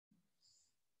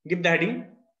Give the heading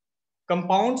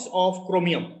compounds of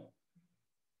chromium.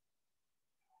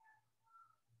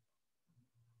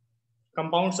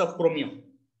 Compounds of chromium.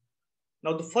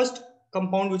 Now the first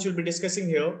compound which we'll be discussing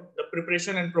here, the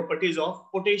preparation and properties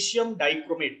of potassium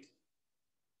dichromate.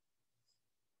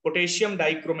 Potassium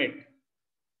dichromate.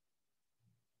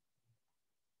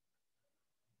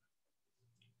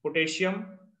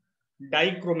 Potassium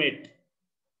dichromate.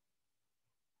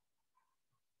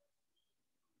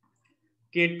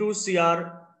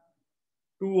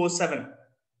 K2Cr2O7.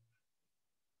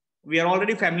 We are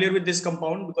already familiar with this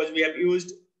compound because we have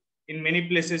used in many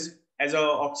places as a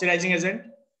oxidizing agent,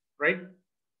 right?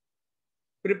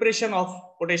 Preparation of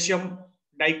potassium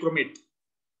dichromate.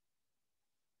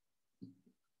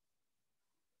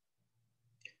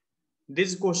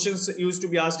 These questions used to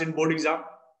be asked in board exam.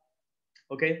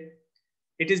 Okay,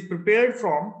 it is prepared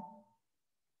from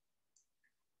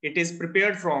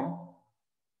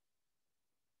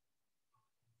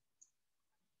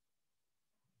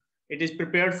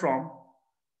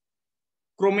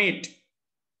chromate.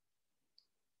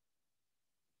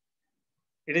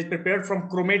 It is prepared from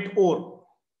chromate ore,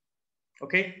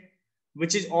 okay,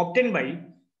 which is obtained by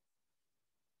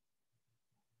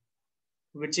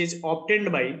fusion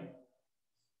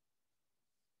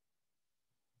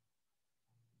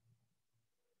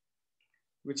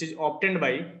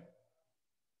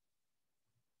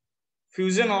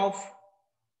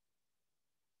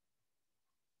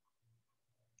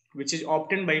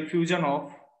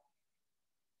of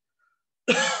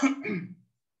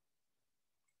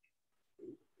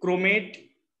chromate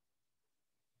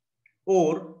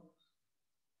ore.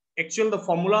 Actually, the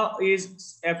formula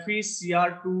is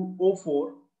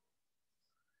FeCr2O4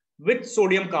 with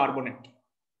sodium carbonate.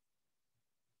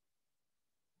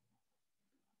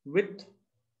 With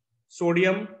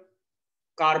sodium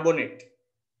carbonate.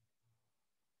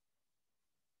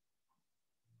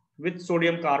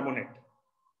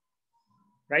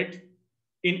 Right?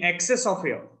 In excess of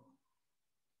air.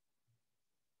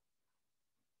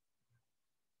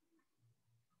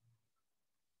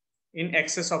 In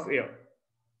excess of air.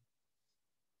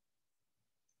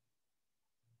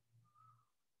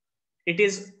 It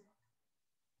is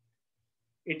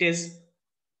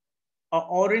a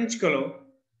orange color.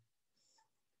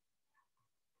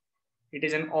 It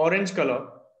is an orange color.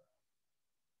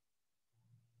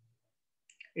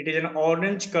 It is an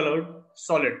orange colored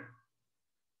solid.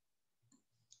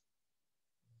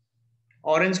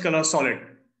 Orange color solid.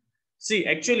 See,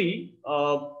 actually,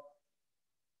 the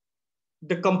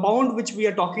compound which we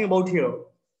are talking about here,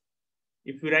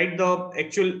 if we write the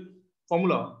actual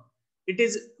formula, it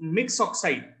is mixed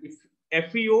oxide,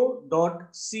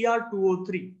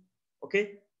 FeO.Cr2O3,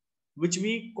 okay, which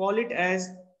we call it as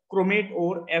chromate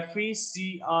or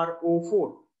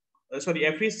FeCr2O4.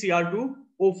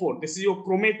 This is your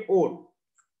chromate ore.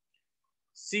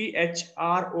 CHROMIT,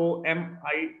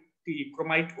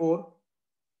 chromate ore.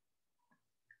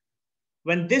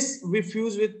 When this we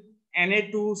fuse with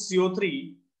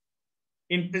Na2CO3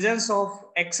 in presence of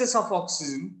excess of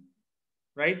oxygen,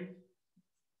 right,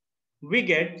 we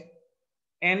get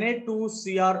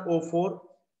Na2Cr O4.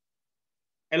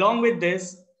 Along with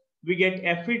this, we get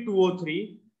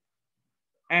Fe2O3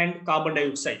 and carbon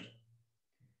dioxide.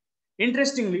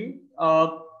 Interestingly,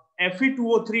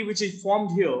 Fe2O3 which is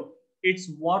formed here, it's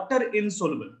water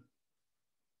insoluble.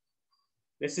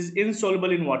 This is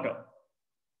insoluble in water.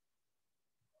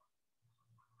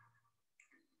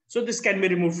 So this can be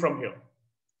removed from here,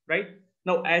 right?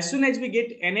 Now, as soon as we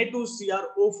get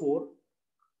Na2Cr O4,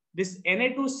 this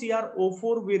Na2Cr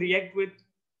O4 we react with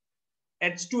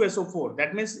H2SO4.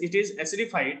 That means it is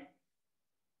acidified.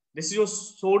 This is your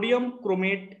sodium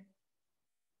chromate.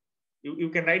 You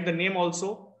can write the name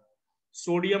also.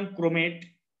 Sodium chromate.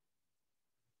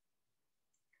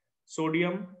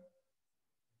 Sodium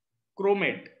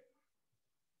chromate,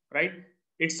 right?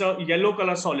 It's a yellow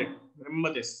color solid.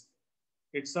 Remember this.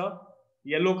 It's a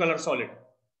yellow color solid.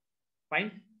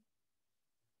 Fine.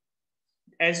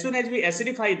 As soon as we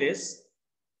acidify this,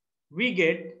 we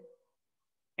get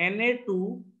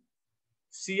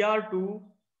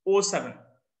Na2Cr2O7.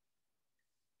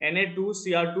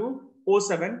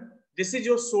 Na2Cr2O7. This is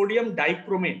your sodium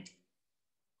dichromate.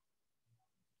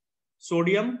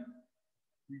 Sodium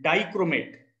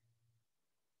dichromate.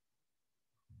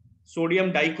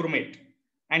 Sodium dichromate.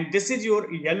 And this is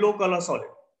your yellow color solid.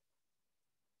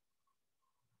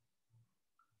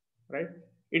 Right?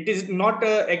 It is not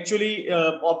actually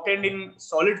obtained in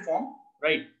solid form,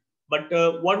 right? But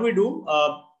what we do,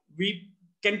 we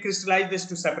can crystallize this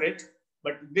to separate.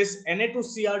 But this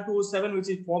Na2Cr2O7 which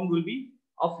is formed will be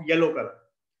of yellow color.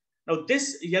 Now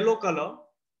this yellow color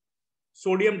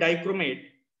sodium dichromate,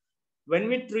 when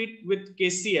we treat with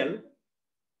KCl,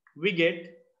 we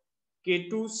get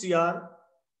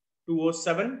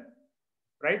K2Cr2O7,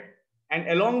 right? And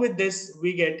along with this,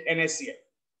 we get NaCl.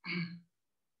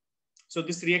 So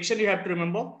this reaction you have to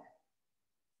remember,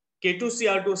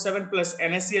 K2Cr2O7 plus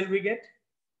NaCl we get,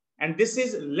 and this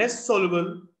is less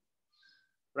soluble,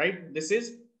 right? This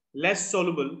is less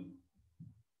soluble,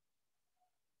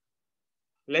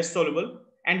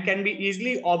 and can be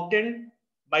easily obtained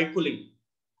by cooling.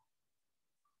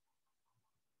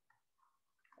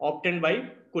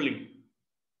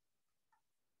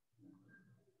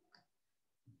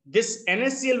 This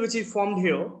NaCl which is formed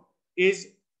here is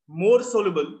more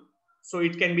soluble, so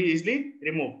it can be easily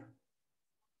removed.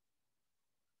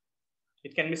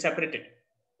 It can be separated.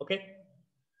 Okay.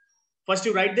 First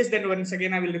you write this, then once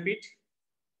again I will repeat.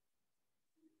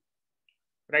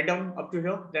 Write down up to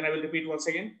here, then I will repeat once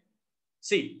again.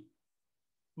 See,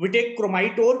 we take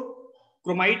chromite ore.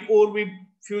 Chromite ore we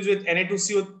fuse with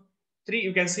Na2CO3.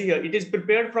 You can see here, it is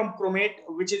prepared from chromate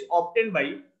which is obtained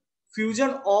by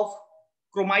fusion of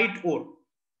chromite ore.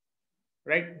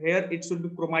 Right here, it should be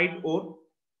chromite ore,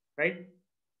 right?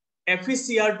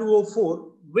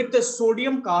 FeCr2O4 with the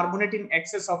sodium carbonate in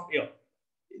excess of air.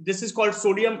 This is called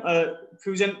sodium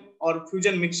fusion or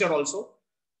fusion mixture also.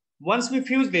 Once we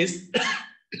fuse this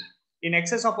in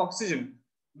excess of oxygen,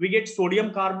 we get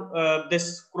sodium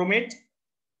this chromate,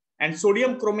 and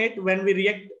sodium chromate, when we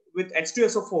react with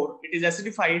H2SO4, it is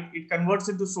acidified, it converts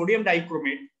into sodium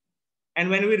dichromate, and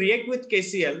when we react with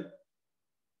KCl,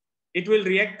 it will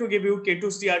react to give you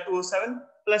K2Cr2O7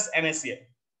 plus NaCl,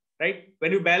 right?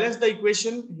 When you balance the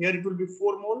equation, here it will be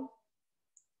 4 mole,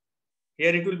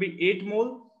 here it will be 8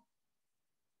 mole,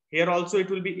 here also it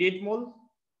will be 8 mole,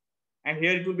 and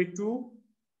here it will be 2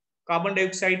 carbon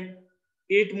dioxide,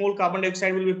 8 mole carbon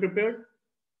dioxide will be prepared,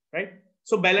 right?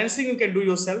 So balancing you can do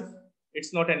yourself,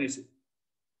 it's not an issue.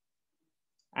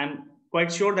 I'm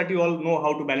quite sure that you all know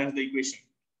how to balance the equation,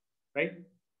 right?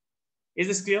 Is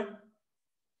this clear?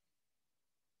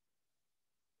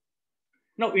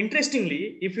 Now,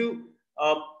 interestingly, if you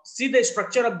see the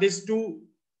structure of these two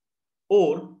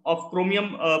ore of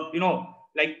chromium,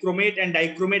 like chromate and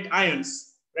dichromate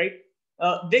ions, right?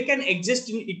 They can exist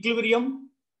in equilibrium,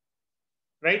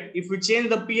 right? If we change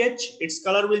the pH, its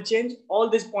color will change. All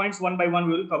these points one by one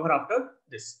we will cover after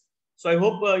this. So I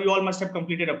hope you all must have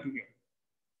completed up to here.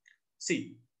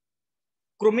 See,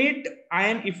 chromate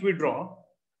ion, if we draw,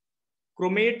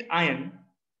 chromate ion,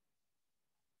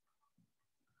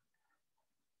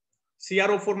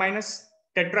 CrO4 minus,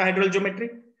 tetrahedral geometry.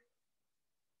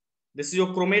 This is your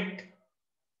chromate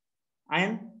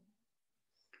ion.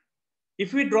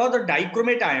 If we draw the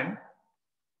dichromate ion,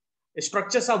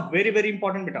 structures are very, very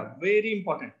important, beta, very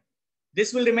important.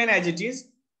 This will remain as it is,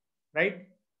 right?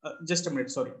 Just a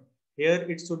minute, sorry. Here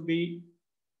it should be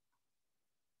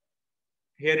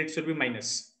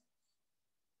minus,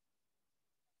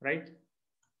 right?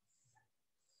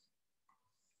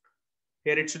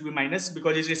 Here it should be minus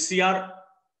because it is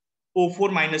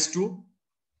CrO4 minus 2.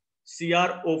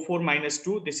 CrO4 minus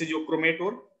 2. This is your chromate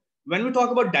ore. When we talk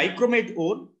about dichromate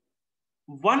ore,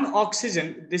 one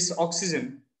oxygen, this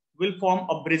oxygen will form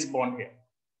a bridge bond here,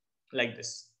 like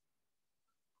this.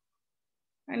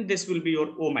 And this will be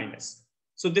your O minus.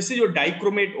 So this is your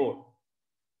dichromate ore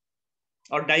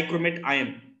or dichromate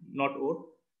ion, not ore,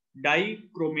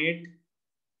 dichromate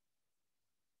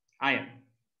ion.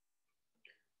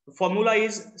 The formula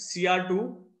is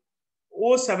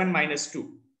Cr2O7 minus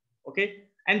 2. Okay,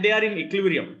 and they are in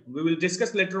equilibrium. We will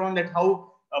discuss later on that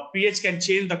how pH can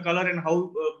change the color and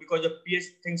how because of pH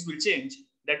things will change.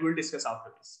 That we'll discuss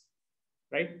after this,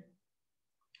 right?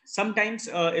 Sometimes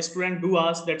a student do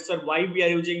ask that, sir, why we are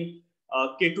using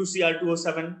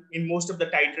K2Cr2O7 in most of the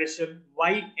titration?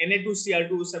 Why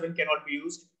Na2Cr2O7 cannot be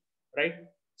used, right?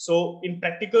 So in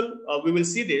practical, we will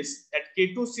see this that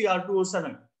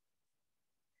K2Cr2O7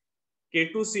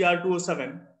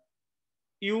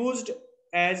 used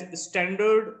as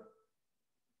standard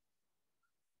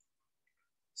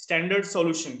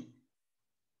solution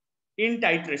in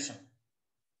titration,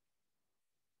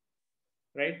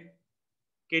 right?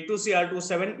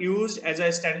 K2Cr2O7 used as a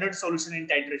standard solution in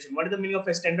titration. What is the meaning of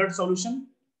a standard solution?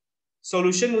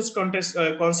 Solution whose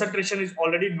concentration is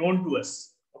already known to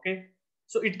us. Okay,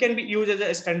 so it can be used as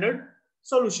a standard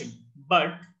solution,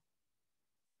 but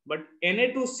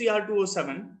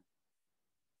Na2Cr2O7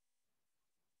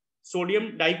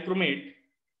 sodium dichromate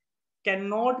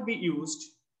cannot be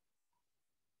used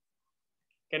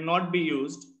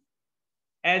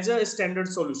as a standard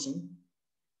solution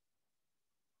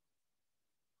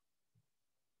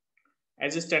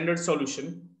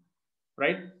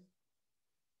right?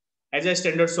 as a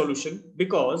standard solution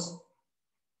because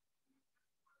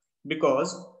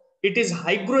it is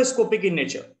hygroscopic in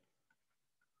nature.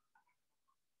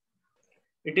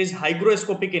 It is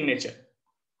hygroscopic in nature.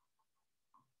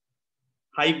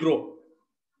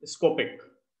 Hygroscopic.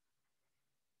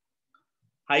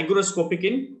 Hygroscopic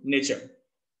in nature.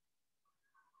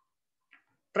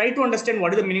 Try to understand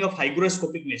what is the meaning of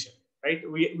hygroscopic nature, right?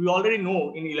 We already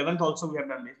know in 11th also we have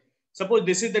done this. Suppose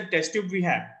this is the test tube we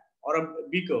have or a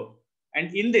beaker,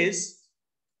 and in this,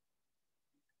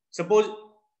 suppose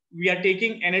we are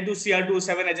taking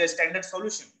Na2Cr2O7 as a standard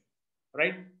solution,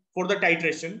 right? For the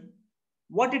titration,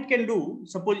 what it can do,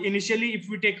 suppose initially if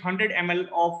we take 100 ml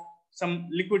of some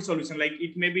liquid solution, like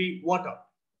it may be water,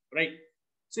 right?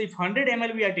 So if 100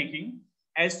 ml we are taking,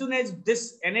 as soon as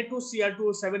this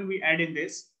Na2Cr2O7 we add in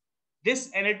this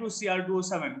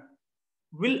Na2Cr2O7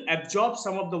 will absorb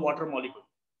some of the water molecule.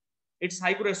 It's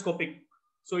hygroscopic,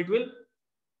 so it will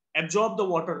absorb the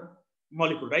water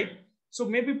molecule, right? So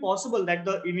maybe possible that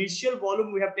the initial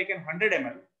volume we have taken 100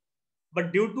 ml,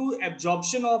 but due to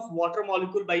absorption of water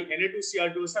molecule by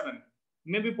Na2Cr2O7,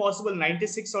 may be possible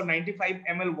 96 or 95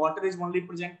 ml water is only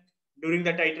present during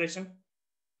the titration.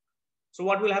 So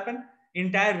what will happen?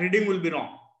 Entire reading will be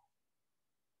wrong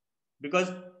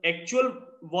because actual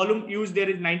volume used there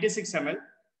is 96 ml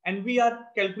and we are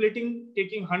calculating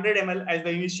taking 100 ml as the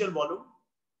initial volume,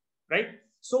 right?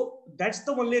 So that's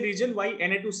the only reason why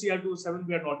Na2Cr2O7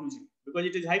 we are not using, because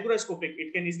it is hygroscopic.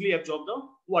 It can easily absorb the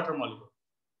water molecule.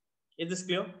 Is this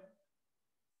clear?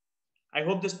 I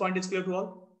hope this point is clear to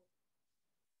all.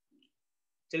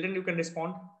 Children, you can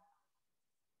respond.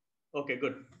 Okay,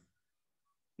 good.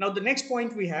 Now the next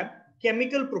point we have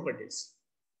chemical properties.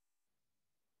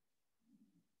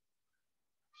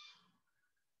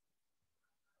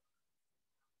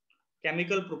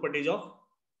 Chemical properties of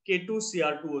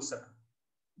K2Cr2O7.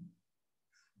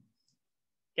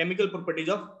 Chemical properties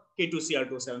of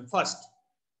K2Cr2O7. First,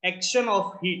 action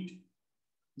of heat.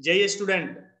 JA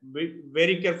student, be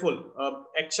very careful.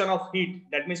 Action of heat.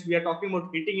 That means we are talking about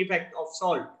heating effect of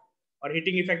salt or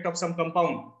heating effect of some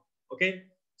compound. Okay.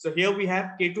 So here we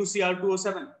have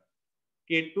K2Cr2O7.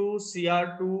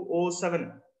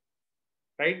 K2Cr2O7.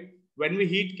 Right. When we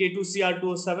heat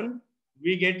K2Cr2O7,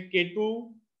 we get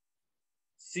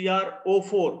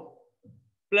K2Cr4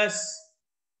 plus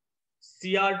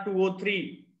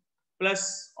Cr2O3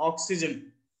 plus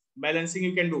oxygen. Balancing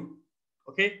you can do.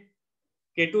 Okay.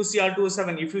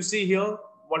 K2Cr2O7. If you see here,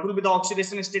 what will be the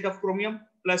oxidation state of chromium?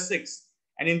 +6.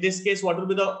 And in this case, what will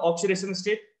be the oxidation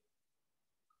state?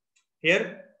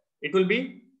 Here, it will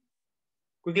be,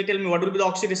 quickly tell me, what will be the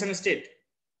oxidation state?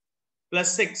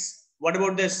 +6. What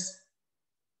about this?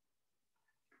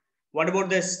 What about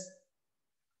this?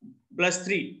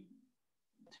 +3.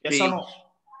 Yes or no?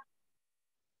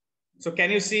 So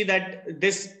can you see that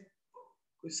this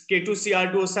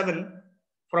K2Cr2O7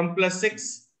 from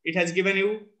 +6, it has given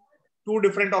you two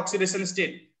different oxidation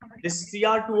state. This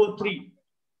Cr2O3.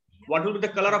 What will be the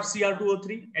color of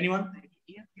Cr2O3? Anyone?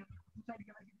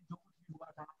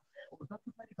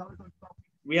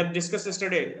 We have discussed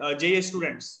yesterday, JA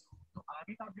students.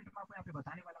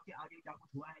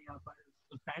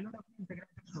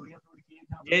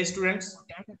 JA students.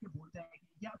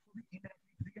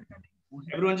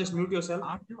 Everyone just mute yourself.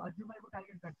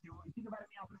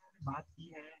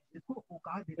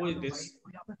 Who is this?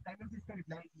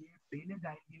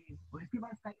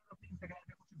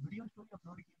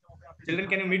 Children,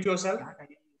 can you mute yourself?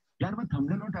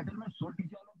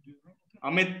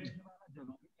 Amit.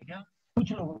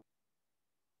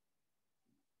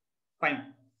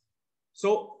 Fine.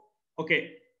 So,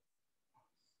 okay.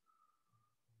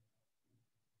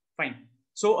 Fine.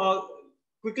 So,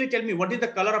 quickly tell me, what is the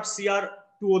color of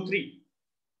Cr2O3?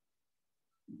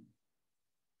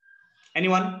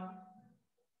 Anyone?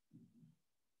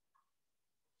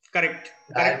 Correct.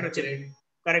 Correct, Rachel.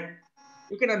 Correct.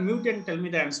 You can unmute and tell me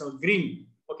the answer. Green.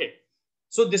 Okay.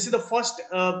 So this is the first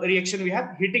reaction we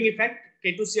have. Heating effect.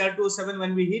 K2Cr2O7,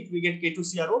 when we heat, we get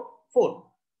K2CrO4.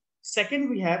 Second,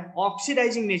 we have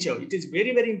oxidizing nature. It is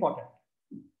very, very important.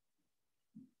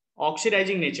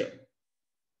 Oxidizing nature.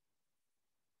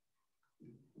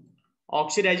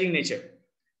 Oxidizing nature.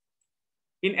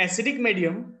 In acidic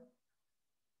medium,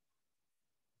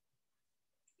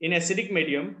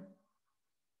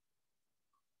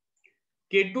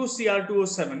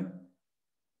 K2Cr2O7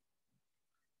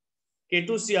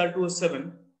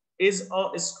 is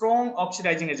a strong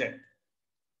oxidizing agent.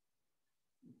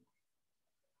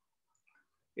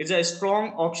 It's a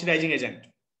strong oxidizing agent.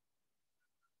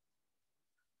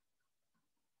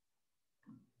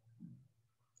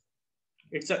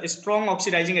 It's a strong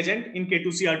oxidizing agent in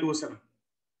K2Cr2O7,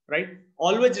 right?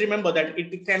 Always remember that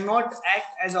it cannot act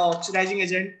as an oxidizing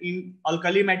agent in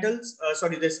alkali metals,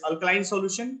 this alkaline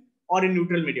solution or in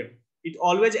neutral medium. It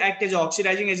always acts as an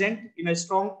oxidizing agent in a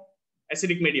strong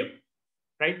acidic medium,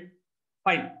 right?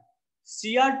 Fine.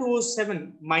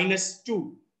 Cr2O7 minus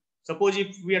 2. Suppose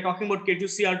if we are talking about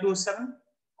K2Cr2O7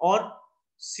 or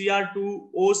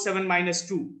Cr2O7 minus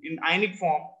 2 in ionic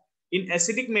form, in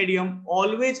acidic medium,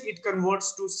 always it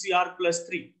converts to Cr plus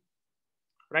 3,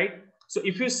 right? So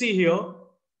if you see here,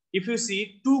 if you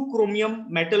see 2 chromium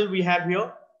metal we have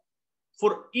here,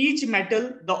 for each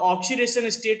metal, the oxidation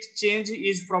state change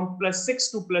is from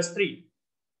 +6 to +3,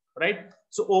 right?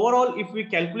 So overall, if we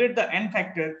calculate the N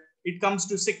factor, it comes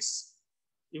to 6.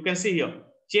 You can see here,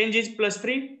 change is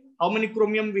 +3. How many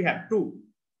chromium we have? 2.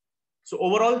 So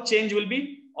overall change will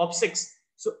be of 6.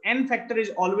 So N factor is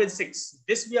always 6.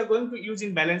 This we are going to use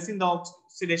in balancing the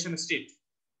oxidation state,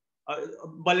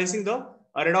 balancing the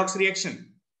redox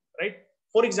reaction, right?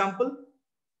 For example,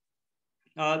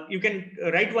 you can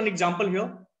write one example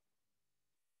here.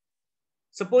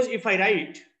 Suppose if I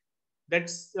write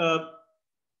that's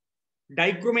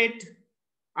dichromate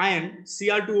ion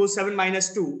Cr2O7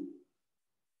 minus 2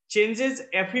 changes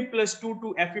Fe plus 2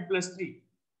 to Fe plus 3,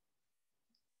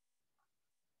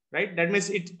 right? That means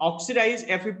it oxidizes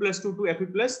Fe plus 2 to Fe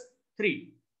plus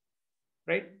 3,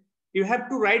 right? You have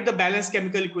to write the balanced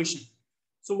chemical equation.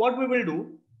 So what we will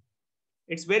do,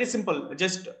 it's very simple.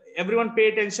 Just everyone pay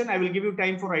attention. I will give you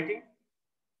time for writing.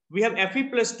 We have Fe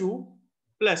plus 2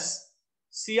 plus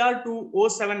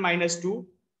Cr2O7 minus 2.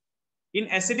 In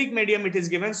acidic medium, it is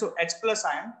given, so H plus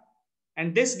ion.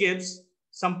 And this gives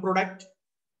some product.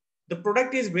 The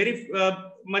product is very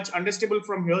much understandable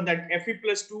from here that Fe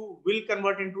plus 2 will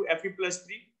convert into Fe plus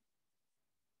 3.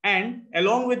 And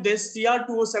along with this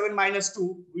Cr2O7 minus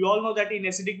 2, we all know that in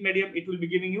acidic medium, it will be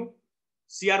giving you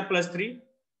Cr plus 3,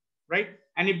 right?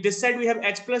 And if this side we have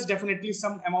H plus, definitely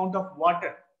some amount of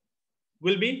water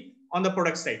will be on the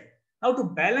product side. Now to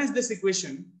balance this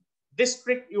equation, this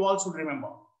trick you all should remember.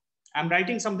 I'm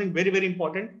writing something very, very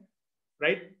important,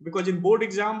 right? Because in board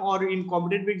exam or in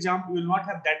competitive exam, you will not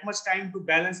have that much time to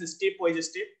balance step by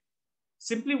step.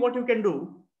 Simply what you can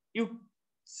do, you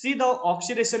see the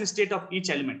oxidation state of each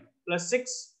element.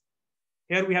 +6,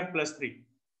 here we have +3.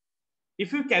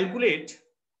 If you calculate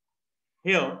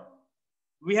here,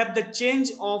 we have the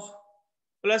change of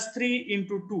 +3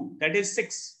 into 2, that is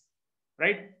 6,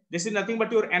 right? This is nothing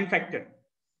but your N factor.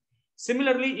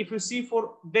 Similarly, if you see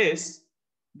for this,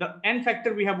 the N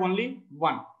factor, we have only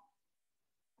 1.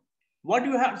 What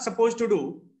you have supposed to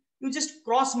do, you just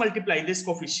cross multiply this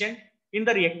coefficient in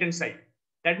the reactant side.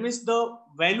 That means the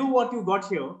value what you got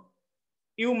here,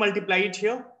 you multiply it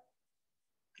here,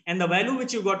 and the value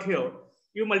which you got here,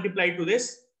 you multiply to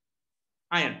this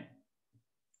ion.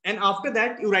 And after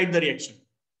that, you write the reaction.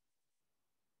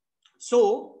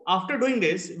 So after doing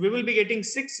this, we will be getting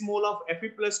 6 mole of Fe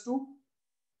plus 2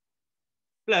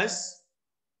 plus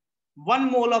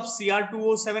 1 mole of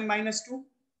Cr2O7 minus 2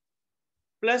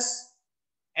 plus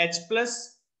H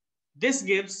plus. This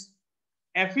gives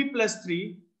Fe plus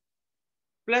 3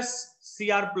 plus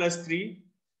Cr plus 3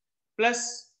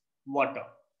 plus water.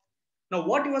 Now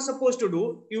what you are supposed to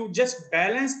do, you just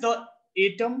balance the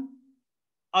atom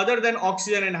other than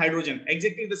oxygen and hydrogen,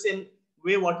 exactly the same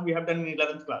way what we have done in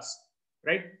 11th class,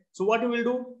 right? So what you will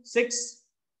do, 6,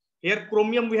 here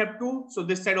chromium we have 2, so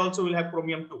this side also will have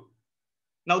chromium 2.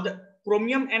 Now the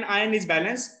chromium and iron is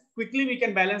balanced. Quickly we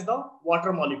can balance the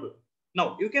water molecule.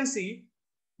 Now you can see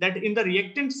that in the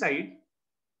reactant side,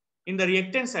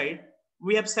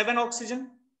 we have 7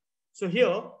 oxygen. So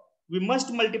here we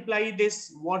must multiply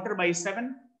this water by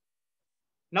 7.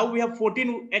 Now we have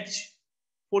 14 H,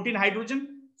 14 hydrogen.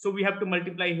 So we have to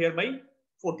multiply here by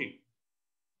 14,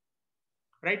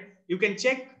 right? You can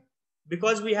check,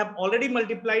 because we have already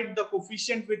multiplied the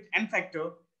coefficient with N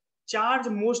factor, charge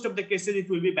most of the cases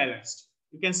it will be balanced.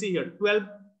 You can see here 12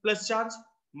 plus charge,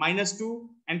 -2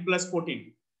 and plus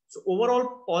 14. So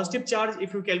overall positive charge,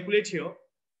 if you calculate here,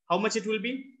 how much it will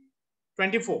be?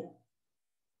 24,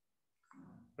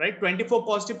 right? 24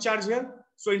 positive charge here.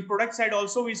 So in product side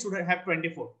also we should have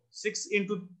 24. 6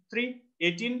 into 3,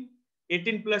 18.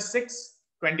 18 plus 6,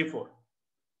 24.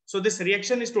 So this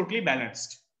reaction is totally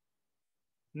balanced.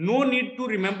 No need to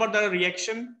remember the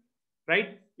reaction,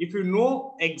 right? If you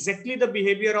know exactly the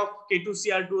behavior of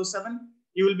K2Cr2O7,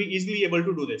 you will be easily able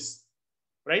to do this,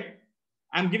 right?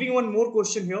 I'm giving one more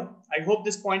question here. I hope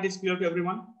this point is clear to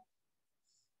everyone.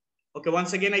 Okay,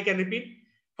 once again, I can repeat.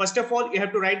 First of all, you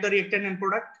have to write the reactant and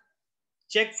product,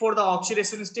 check for the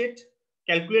oxidation state,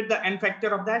 calculate the N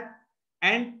factor of that,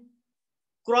 and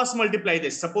cross multiply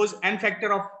this. Suppose N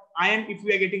factor of iron, if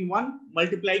we are getting 1,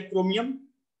 multiply chromium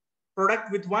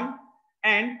product with 1,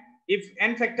 and if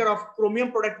n factor of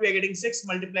chromium product we are getting 6,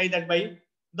 multiply that by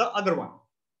the other one,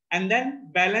 and then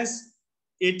balance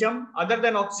atom other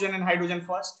than oxygen and hydrogen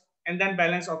first, and then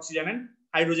balance oxygen and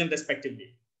hydrogen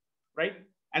respectively, right?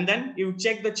 And then you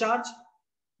check the charge.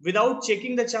 Without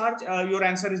checking the charge, your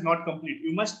answer is not complete.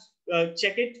 You must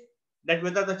check it that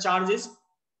whether the charge is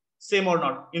same or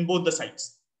not in both the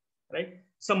sides, right?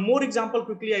 Some more example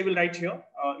quickly I will write here.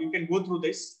 You can go through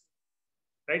this,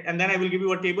 right? And then I will give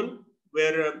you a table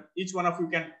where each one of you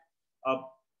can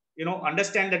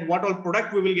understand that what all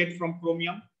product we will get from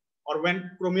chromium, or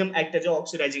when chromium act as an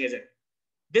oxidizing agent.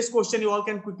 This question you all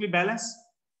can quickly balance.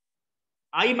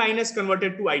 I minus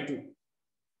converted to I2.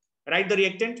 Write the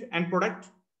reactant and product.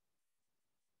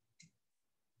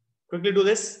 Quickly do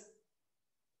this.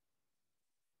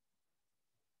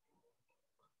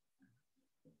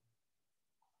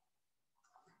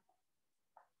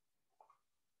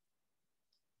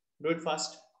 Do it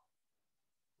fast.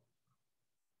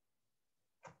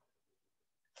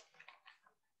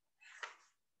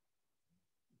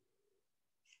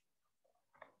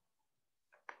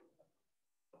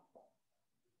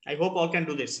 I hope all can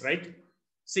do this, right?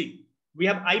 See, we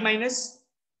have I minus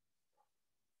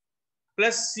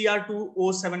plus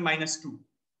Cr2O7 minus 2.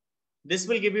 This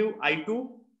will give you I2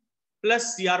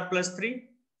 plus Cr plus 3,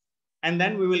 and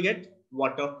then we will get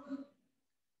water.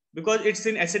 Because it's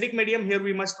in acidic medium, here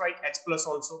we must write H plus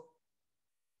also,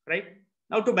 right?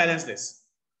 Now to balance this,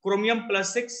 chromium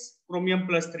plus 6, chromium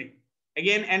plus 3.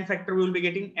 Again, n factor we will be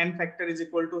getting, n factor is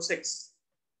equal to 6,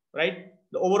 right?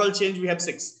 The overall change we have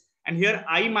 6. And here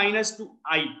I minus to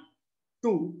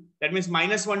I2, that means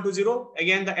minus 1 to 0.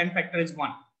 Again, the n factor is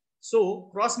 1. So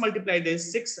cross multiply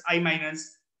this, 6I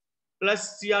minus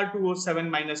plus Cr2O7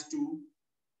 minus 2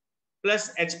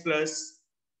 plus H plus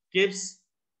gives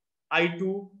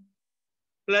I2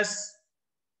 plus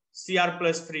Cr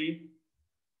plus 3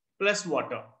 plus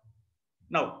water.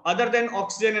 Now, other than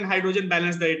oxygen and hydrogen,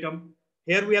 balance the atom.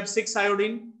 Here we have 6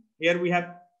 iodine. Here we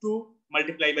have 2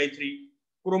 multiplied by 3.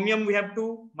 Chromium we have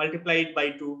 2 multiplied by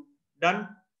 2. Done.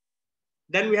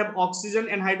 Then we have oxygen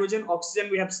and hydrogen. Oxygen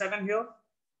we have 7 here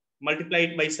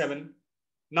multiplied by 7.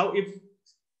 Now if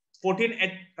 14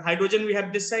 hydrogen we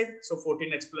have this side, so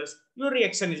 14H plus. Your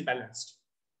reaction is balanced.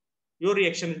 Your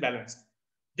reaction is balanced.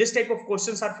 This type of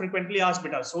questions are frequently asked,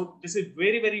 beta. So this is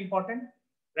very, very important,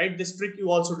 right? This trick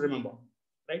you all should remember,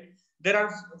 right? There are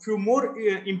a few more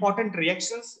important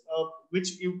reactions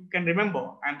which you can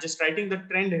remember. I'm just writing the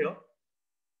trend here,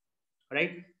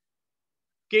 right?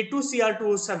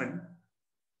 K2Cr2O7,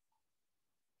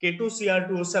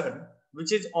 K2Cr2O7,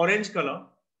 which is orange color,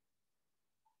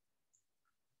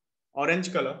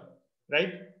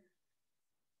 right?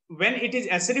 When it is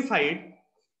acidified,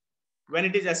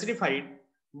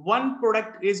 one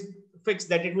product is fixed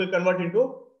that it will convert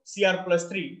into Cr plus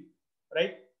 3,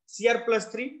 right? Cr plus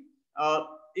 3,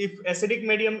 if acidic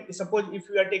medium, suppose if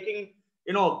we are taking,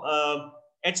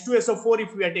 H2SO4,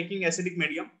 if we are taking acidic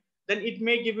medium, then it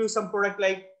may give you some product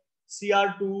like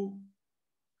Cr2SO4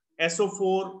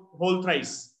 whole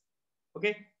thrice,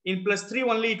 okay? In plus 3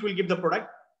 only it will give the product.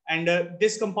 And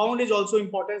this compound is also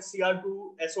important,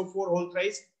 Cr2SO4 whole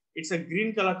thrice. It's a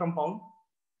green color compound.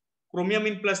 Chromium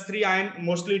in plus 3 ion,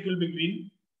 mostly it will be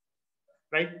green,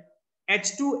 right?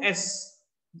 H2S,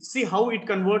 see how it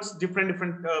converts different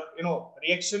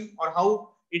reaction, or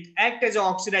how it acts as an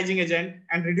oxidizing agent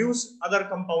and reduce other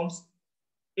compounds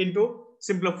into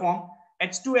simpler form.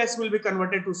 H2S will be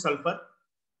converted to sulfur,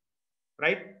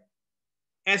 right?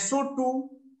 SO2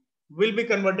 will be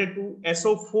converted to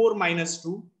SO4 minus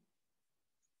 2.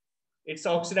 It's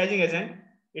an oxidizing agent.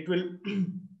 It will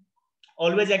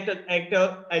always act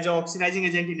as an oxidizing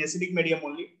agent in acidic medium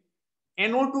only.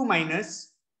 NO2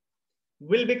 minus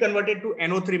will be converted to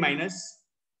NO3 minus.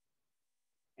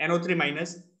 NO3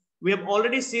 minus. We have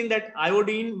already seen that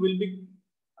iodine will be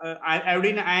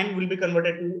iodine ion will be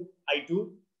converted to I2.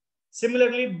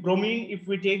 Similarly, bromine, if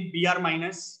we take Br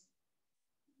minus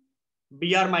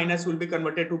will be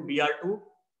converted to Br2.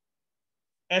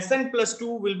 Sn plus 2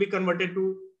 will be converted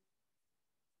to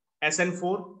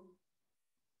SN4,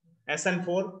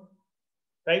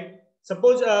 right?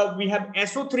 Suppose we have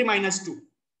SO3 minus 2,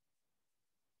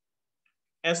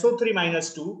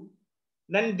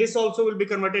 then this also will be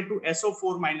converted to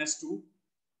SO4 minus 2,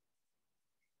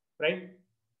 right?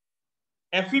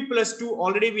 Fe plus 2,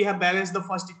 already we have balanced the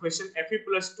first equation. Fe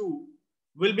plus 2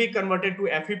 will be converted to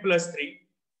Fe plus 3,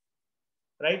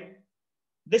 right?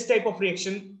 This type of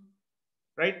reaction,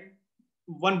 right?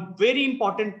 One very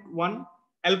important one,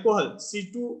 alcohol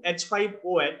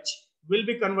C2H5OH will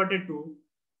be converted to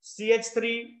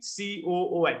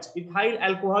CH3COOH. Ethyl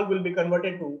alcohol will be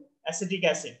converted to acetic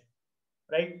acid,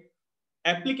 right?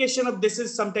 Application of this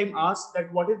is sometimes asked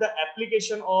that what is the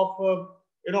application of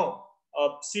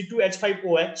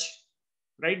C2H5OH,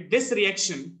 right? This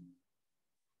reaction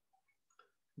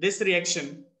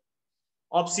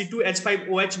of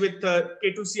C2H5OH with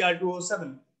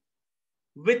K2Cr2O7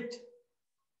 with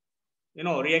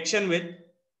reaction with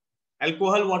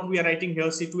alcohol, what we are writing here,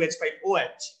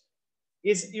 C2H5OH,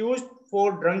 is used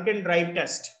for drunken drive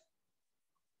test.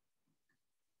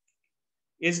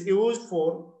 Is used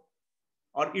for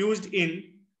or used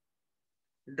in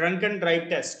drunken drive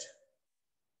test.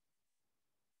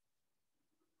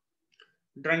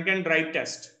 Drunken drive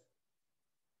test.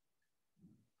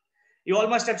 You all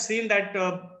must have seen that.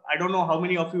 I don't know how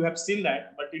many of you have seen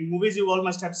that, but in movies you all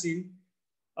must have seen.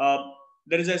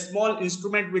 There is a small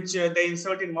instrument which they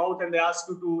insert in mouth and they ask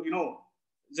you to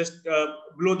just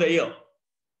blow the air.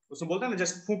 उसमें बोलते हैं ना,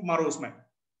 just फूंक मारो उसमें,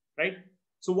 right?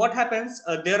 So what happens?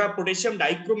 There are potassium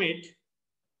dichromate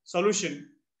solution,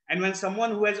 and when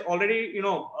someone who has already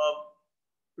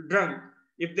drunk,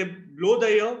 if they blow the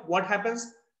air, what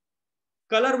happens?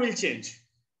 Color will change,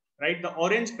 right? The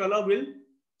orange color will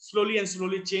slowly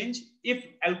change if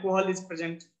alcohol is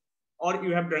present or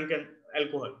you have drunken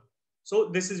alcohol. So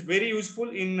this is very useful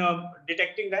in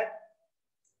detecting that,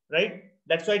 right?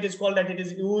 That's why it is called that it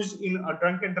is used in a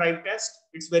drunken drive test.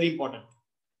 It's very important.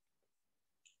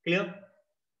 Clear?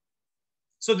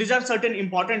 So these are certain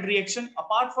important reactions.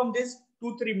 Apart from this,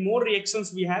 2-3 more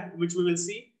reactions we have, which we will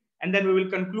see, and then we will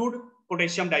conclude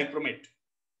potassium dichromate.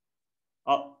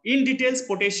 In details,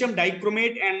 potassium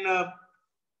dichromate and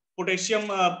potassium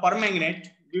permanganate,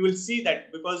 we will see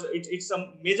that because it's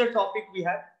a major topic we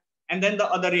have, and then the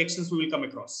other reactions we will come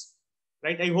across,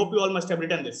 right? I hope you all must have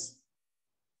written this.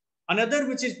 Another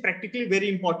which is practically very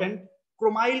important,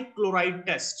 chromyl chloride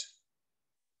test.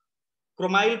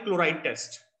 Chromyl chloride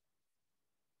test.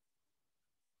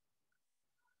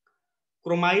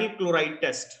 Chromyl chloride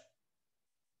test.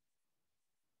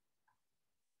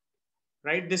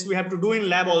 Right? This we have to do in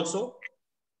lab also.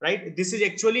 Right? This is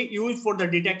actually used for the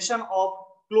detection of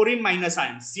chlorine minus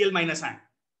ion, Cl minus ion.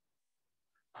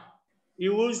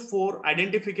 Used for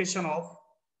identification of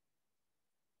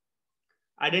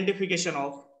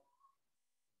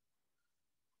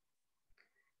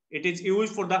it is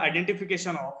used for the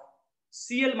identification of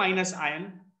Cl minus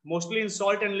ion. Mostly in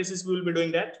salt analysis we will be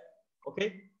doing that.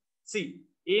 Okay. See,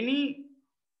 any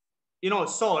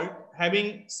salt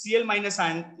having Cl minus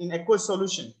ion in aqueous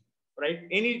solution, right?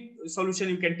 Any solution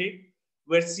you can take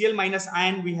where Cl minus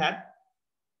ion we have,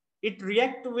 it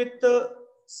react with the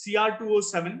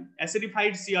Cr2O7,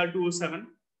 acidified Cr2O7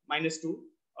 minus 2,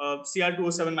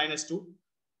 Cr2O7 minus 2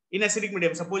 in acidic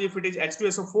medium. Suppose if it is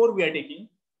H2SO4 we are taking,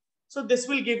 so this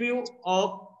will give you a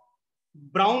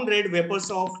brown red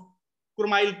vapors of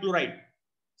chromyl chloride,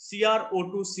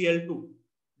 CrO2Cl2.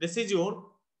 This is your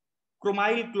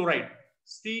chromyl chloride,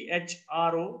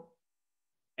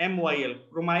 CHROMYL,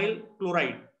 chromyl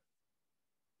chloride,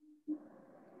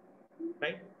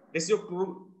 right? This is your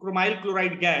chromyl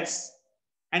chloride gas,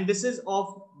 and this is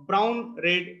of brown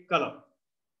red color.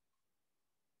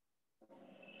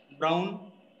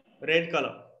 Brown red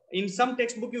color. In some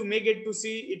textbook you may get to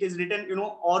see it is written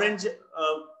orange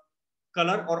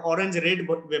color or orange red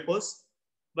vapors,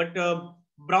 but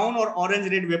brown or orange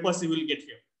red vapors you will get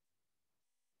here,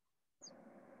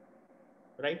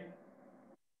 right?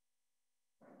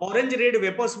 Orange red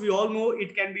vapors we all know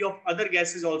it can be of other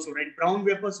gases also, right? Brown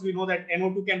vapors we know that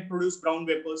NO2 can produce brown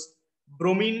vapors.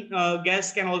 Bromine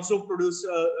gas can also produce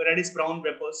reddish brown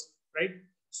vapors, right?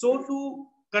 So to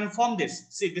confirm this,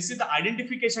 see, this is the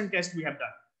identification test we have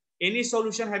done. Any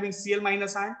solution having Cl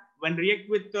minus ion, when react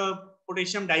with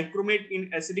potassium dichromate in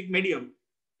acidic medium,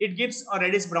 it gives a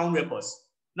reddish brown vapors.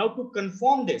 Now to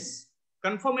confirm this,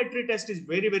 confirmatory test is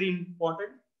very, very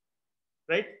important,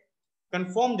 right?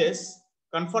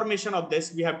 Confirmation of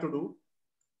this we have to do.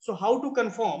 So how to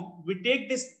confirm? We take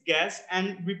this gas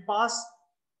and we pass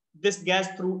this gas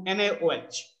through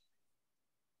NaOH,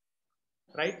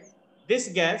 right? This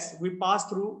gas we pass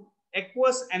through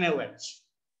aqueous NaOH.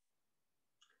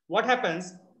 What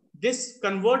happens? This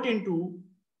convert into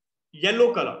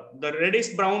yellow color. The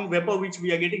reddish brown vapor which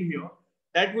we are getting here,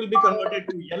 that will be converted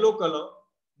to yellow color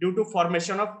due to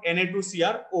formation of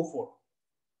Na2Cr O4.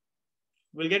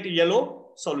 We'll get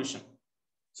yellow solution.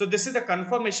 So this is the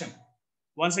confirmation.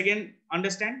 Once again,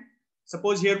 understand.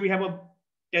 Suppose here we have a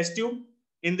test tube.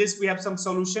 In this we have some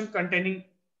solution containing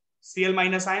Cl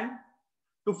minus ion.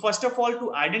 To first of all,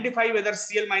 to identify whether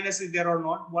Cl minus is there or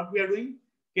not, what we are doing,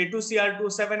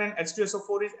 K2Cr2O7 and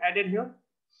H2SO4 is added here,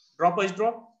 drop.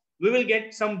 we will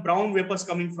get some brown vapors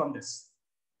coming from this,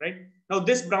 right? Now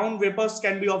this brown vapors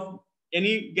can be of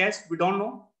any gas, we don't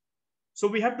know. So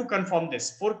we have to confirm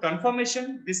this. For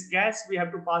confirmation, this gas we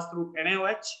have to pass through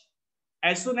NaOH.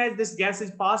 As soon as this gas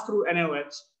is passed through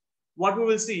NaOH, what we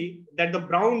will see that the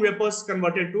brown vapors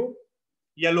converted to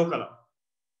yellow color,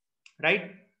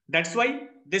 right? That's why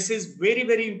this is very,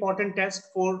 very important test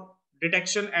for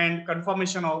detection and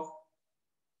confirmation of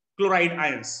chloride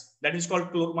ions. That is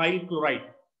called chloride chloride.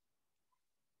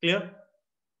 Clear?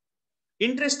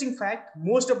 Interesting fact,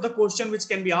 most of the question which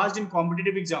can be asked in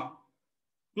competitive exam,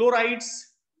 chlorides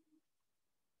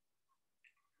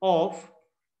of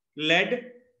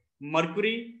lead,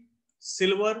 mercury,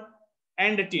 silver,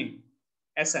 and tin,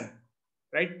 SN,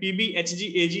 right? PB,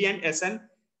 Hg, Ag, and SN.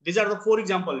 These are the 4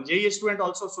 examples. JEE student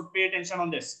also should pay attention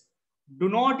on this. Do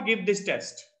not give this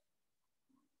test.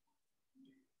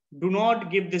 Do not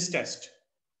give this test.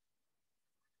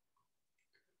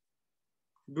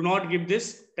 Do not give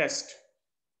this test.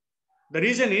 The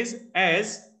reason is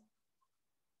as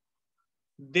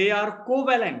they are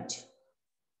covalent.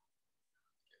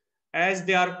 As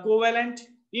they are covalent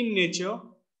in nature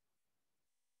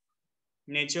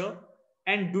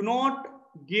and do not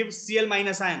give Cl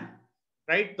minus ion,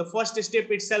 right? The first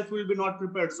step itself will be not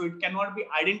prepared, so it cannot be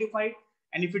identified,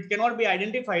 and if it cannot be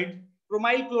identified,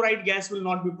 chromyl chloride gas will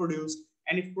not be produced,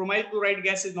 and if chromyl chloride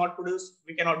gas is not produced,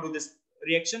 we cannot do this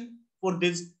reaction for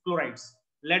these chlorides.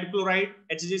 Lead chloride,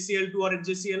 HgCl2 or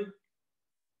HgCl,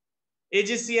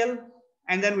 AgCl,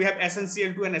 and then we have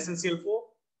SnCl2 and SnCl4.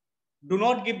 Do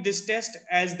not give this test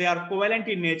as they are covalent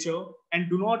in nature, and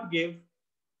do not give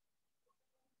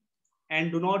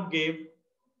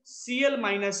Cl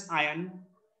minus ion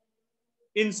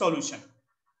in solution.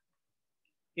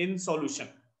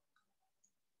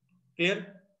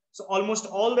 Clear? So almost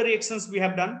all the reactions we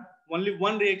have done. Only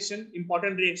one reaction,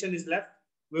 important reaction is left.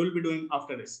 We will be doing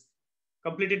after this.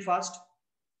 Complete it fast.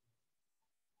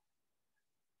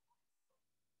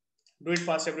 Do it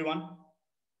fast, everyone.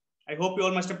 I hope you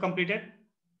all must have completed.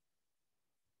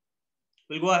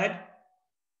 We'll go ahead.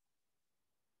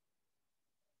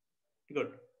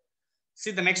 Good.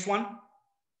 See the next one.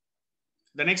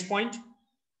 The next point.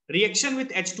 Reaction with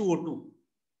H2O2.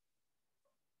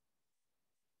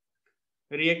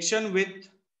 Reaction with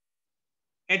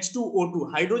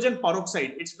H2O2, hydrogen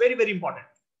peroxide. It's very, very important,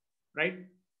 right?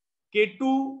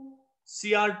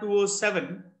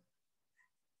 K2Cr2O7,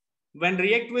 when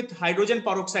react with hydrogen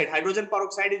peroxide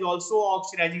is also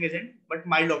oxidizing agent, but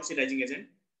mild oxidizing agent.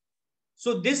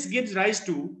 So this gives rise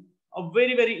to a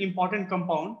very, very important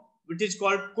compound, which is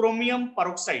called chromium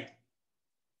peroxide.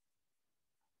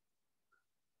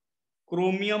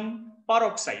 Chromium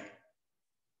peroxide.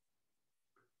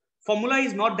 Formula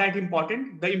is not that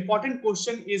important. The important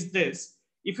question is this.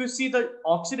 If you see the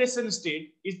oxidation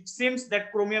state, it seems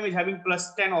that chromium is having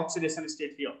plus 10 oxidation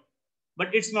state here.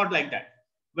 But it's not like that.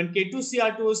 When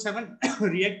K2Cr2O7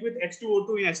 react with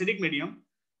H2O2 in acidic medium,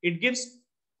 it gives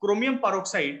chromium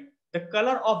peroxide. The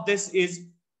color of this is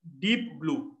deep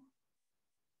blue.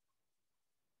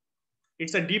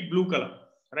 It's a deep blue color,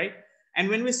 right? And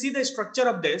when we see the structure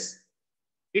of this,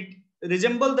 it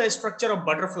resembles the structure of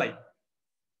butterfly.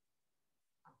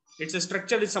 Its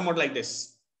structure is somewhat like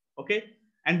this, okay?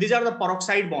 And these are the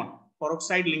peroxide bond,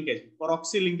 peroxide linkage,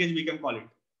 peroxy linkage we can call it,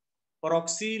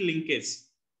 peroxy linkage,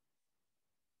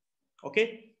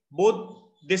 okay? Both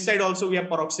this side also we have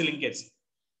peroxy linkage.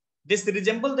 This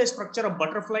resembles the structure of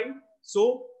butterfly.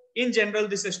 So in general,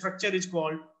 this structure is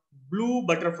called blue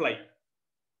butterfly.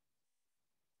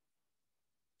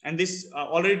 And this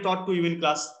already taught to you in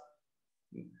class,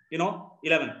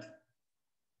 11th.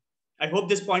 I hope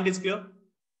this point is clear.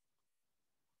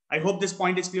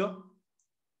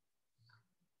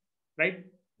 Right?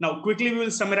 Now, quickly we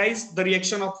will summarize the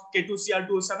reaction of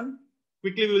K2Cr2O7.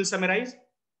 Quickly we will summarize.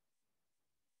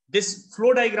 This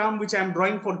flow diagram which I am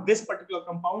drawing for this particular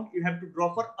compound, you have to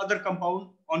draw for other compound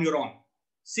on your own.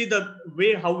 See the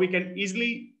way how we can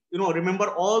easily, remember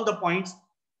all the points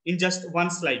in just one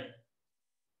slide.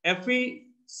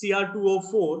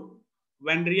 FeCr2O4,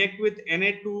 when react with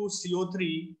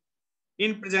Na2CO3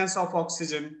 in presence of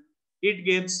oxygen, it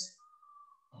gives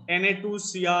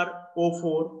Na2Cr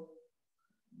O4.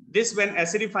 This when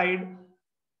acidified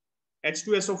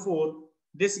H2SO4,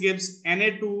 this gives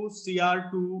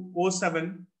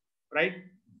Na2Cr2O7, right?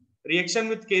 Reaction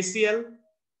with KCl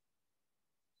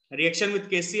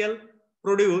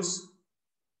produce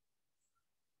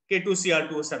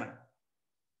K2Cr2O7.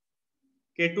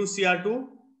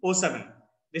 K2Cr2O7.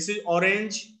 This is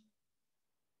orange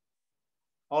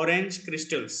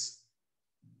crystals,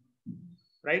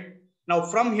 right? Now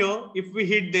from here, if we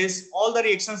hit this, all the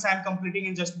reactions I am completing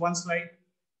in just one slide.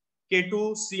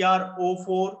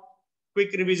 K2CrO4,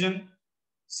 quick revision,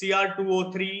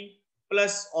 Cr2O3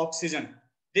 plus oxygen.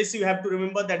 This you have to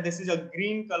remember that this is a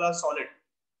green color solid.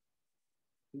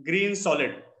 Green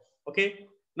solid. Okay.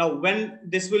 Now when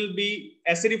this will be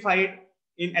acidified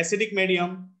in acidic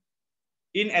medium,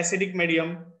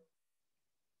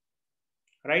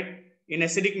 right? In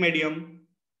acidic medium,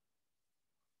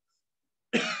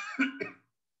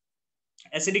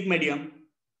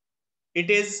 it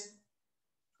is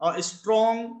a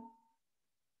strong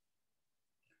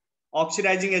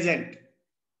oxidizing agent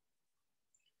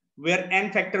where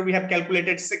N factor we have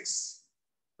calculated 6,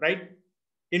 right?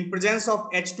 In presence of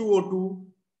H2O2,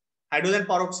 hydrogen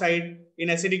peroxide in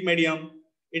acidic medium,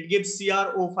 it gives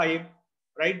CrO5,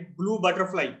 right? Blue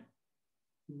butterfly.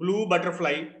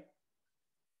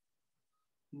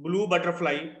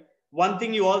 One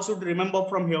thing you also remember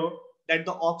from here, that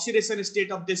the oxidation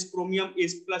state of this chromium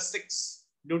is +6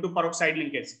 due to peroxide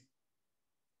linkage.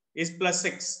 Is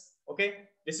 +6. Okay,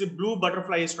 this is blue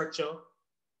butterfly structure.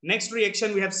 Next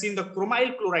reaction, we have seen the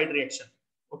chromyl chloride reaction.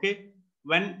 Okay,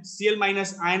 when Cl-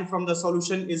 ion from the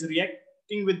solution is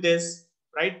reacting with this,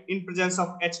 right, in presence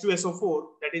of H2SO4,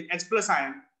 that is H+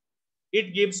 ion,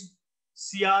 it gives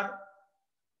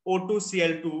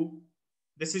CrO2Cl2.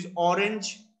 This is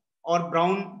orange or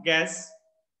brown gas,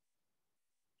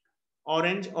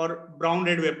 orange or brown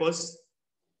red vapors,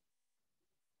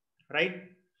 right?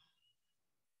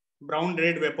 Brown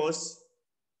red vapors.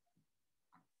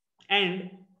 And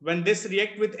when this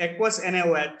react with aqueous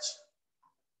NaOH,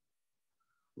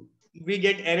 we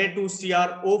get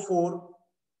Na2CrO4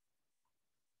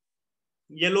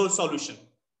 yellow solution,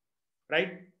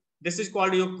 right? This is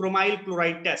called your chromyl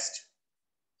chloride test.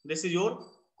 This is your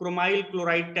chromyl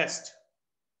chloride test,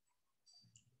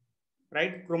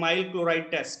 right? Chromyl chloride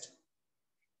test.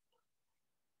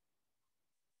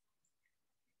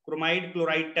 Chromide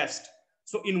chloride test.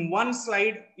 So in one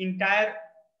slide, entire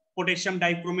potassium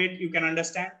dichromate you can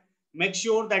understand. Make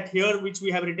sure that here, which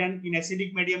we have written in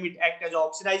acidic medium, it acts as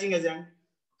oxidizing agent.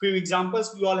 Few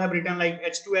examples we all have written, like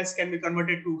H2S can be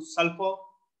converted to sulfur,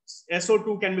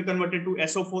 SO2 can be converted to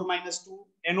SO4 minus 2,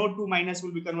 NO2 minus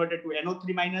will be converted to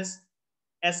NO3 minus,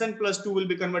 Sn plus 2 will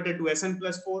be converted to Sn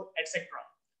plus 4, etc.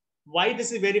 Why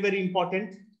this is very, very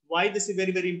important?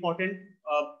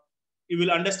 You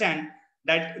will understand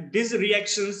that these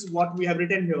reactions, what we have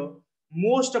written here,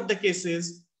 most of the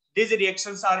cases, these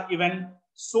reactions are even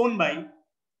shown by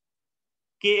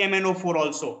KMNO4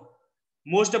 also.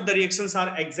 Most of the reactions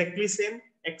are exactly same,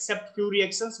 except few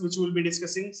reactions which we will be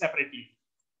discussing separately,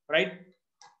 right?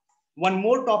 One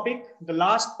more topic, the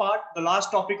last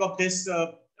topic of this,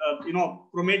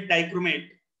 chromate dichromate.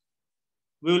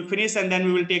 We will finish and then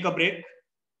we will take a break.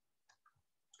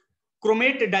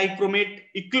 Chromate dichromate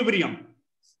equilibrium.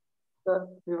 Sir,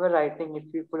 we were writing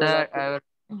it. People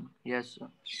yes, sir.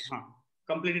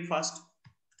 Complete it fast.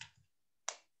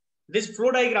 This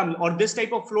flow diagram or this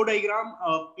type of flow diagram,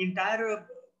 entire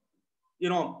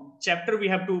chapter we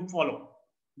have to follow.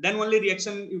 Then only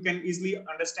reaction you can easily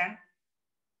understand.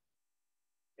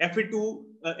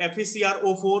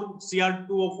 FeCrO4,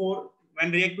 Cr2O4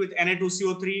 when react with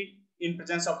Na2CO3 in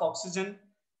presence of oxygen.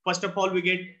 First of all, we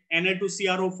get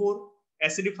Na2CrO4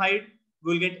 acidified.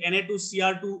 We will get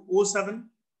Na2Cr2O7,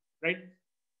 right?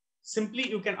 Simply,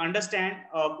 you can understand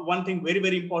one thing very,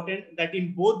 very important, that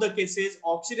in both the cases,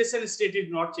 oxidation state is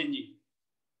not changing.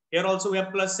 Here also we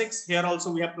have +6. Here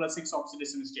also we have +6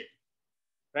 oxidation state,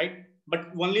 right?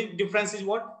 But only difference is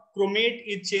what? Chromate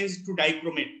is changed to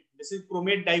dichromate. This is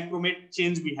chromate dichromate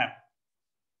change we have.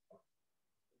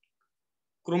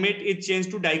 Chromate is changed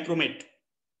to dichromate.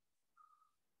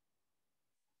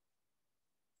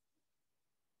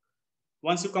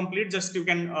 Once you complete, just you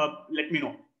can let me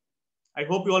know. I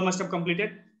hope you all must have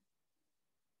completed.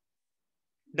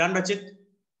 Done, Rachit?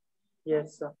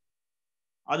 Yes, sir.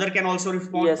 Other can also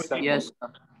respond. Yes, sir. Yes,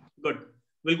 sir. Good.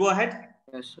 We'll go ahead.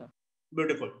 Yes, sir.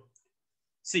 Beautiful.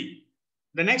 See,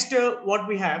 the next what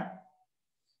we have.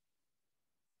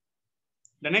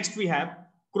 The next we have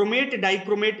chromate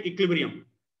dichromate equilibrium.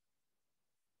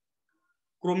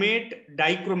 Chromate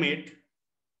dichromate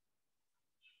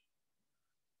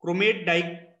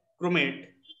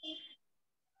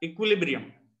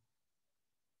equilibrium.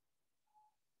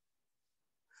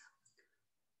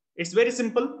 It's very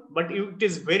simple, but it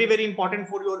is very, very important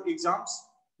for your exams.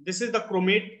 This is the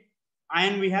chromate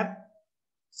ion we have,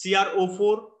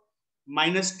 CrO4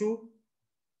 -2.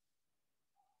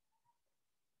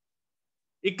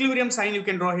 Equilibrium sign you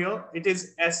can draw here. It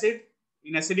is acid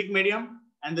in acidic medium,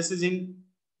 and this is in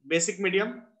basic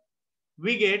medium.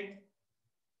 We get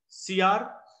Cr,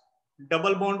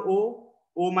 double bond O,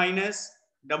 O minus,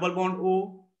 double bond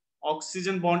O,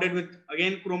 oxygen bonded with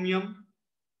again chromium,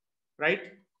 right?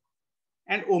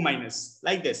 And O minus,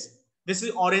 like this. This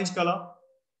is orange color.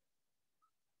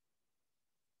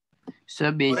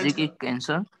 Sir, basic is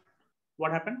cancer.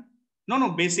 What happened?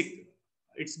 No, basic.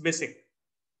 It's basic.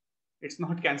 It's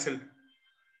not cancelled.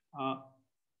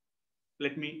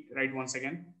 Let me write once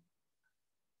again.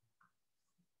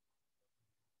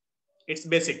 It's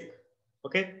basic.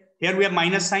 Okay. Here we have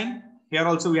minus sign. Here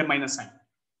also we have minus sign.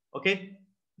 Okay.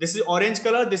 This is orange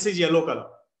color. This is yellow color.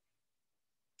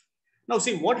 Now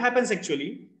see what happens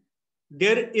actually.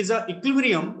 There is a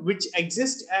equilibrium which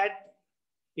exists at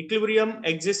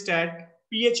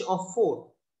pH of 4.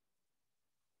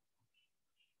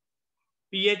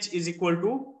 pH is equal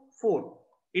to 4.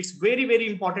 It's very, very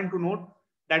important to note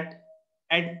that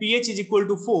at pH is equal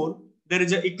to 4, there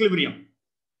is an equilibrium,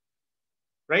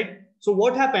 right? So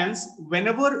what happens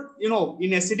whenever, in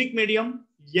acidic medium,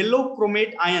 yellow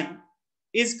chromate ion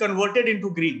is converted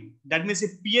into green. That means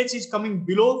if pH is coming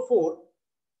below 4,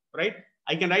 right?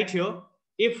 I can write here,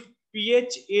 if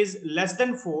pH is less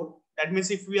than 4, that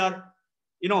means if we are,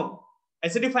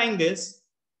 acidifying this,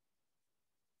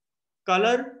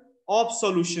 color of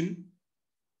solution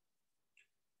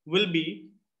will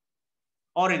be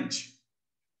orange,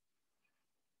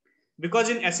 because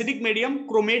in acidic medium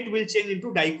chromate will change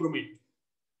into dichromate.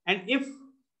 And if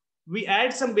we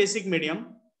add some basic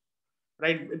medium,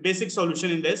 right, basic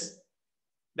solution in this,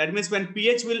 that means when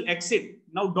pH will exceed,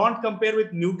 now don't compare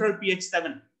with neutral pH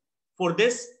 7. For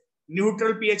this,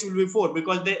 neutral pH will be 4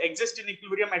 because they exist in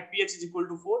equilibrium at pH is equal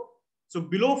to 4. So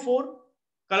below 4,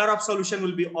 color of solution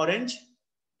will be orange,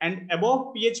 and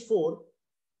above pH 4,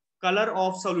 color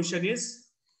of solution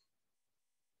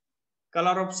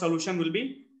will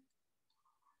be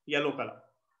yellow color.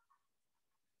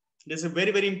 This is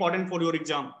very, very important for your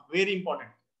exam. Very important,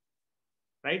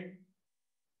 right?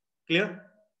 Clear?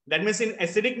 That means in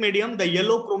acidic medium, the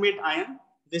yellow chromate ion,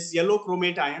 this yellow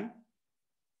chromate ion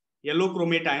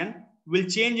will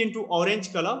change into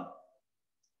orange color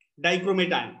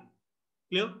dichromate ion.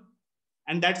 Clear?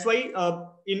 And that's why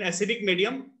in acidic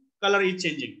medium, color is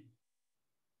changing.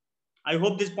 I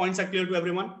hope these points are clear to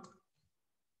everyone.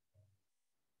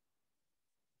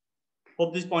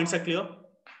 Hope these points are clear.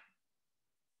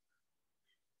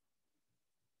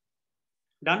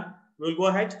 Done? We'll go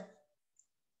ahead.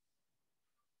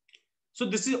 So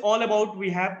this is all about we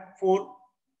have for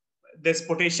this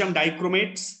potassium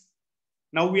dichromates.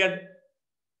 Now we are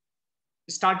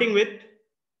starting with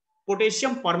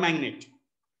potassium permanganate.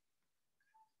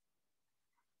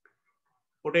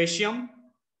 Potassium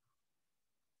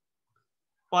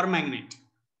permanganate.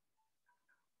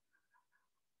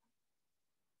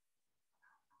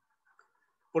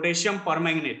 Potassium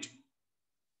permanganate.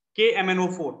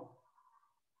 KMnO4.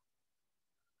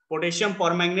 Potassium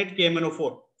permanganate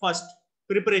KMnO4. First,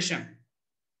 preparation.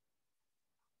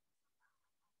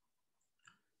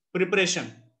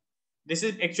 This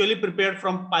is actually prepared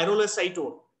from pyrolusite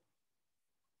ore.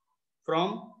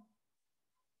 From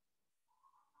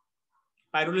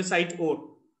pyrolusite ore.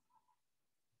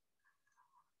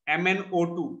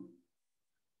 MnO2.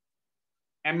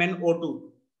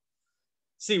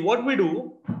 See what we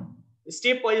do,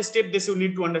 step by step, this you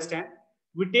need to understand.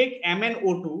 We take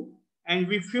MnO2 and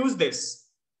we fuse this.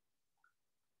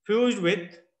 Fused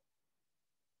with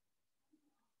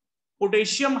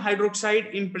potassium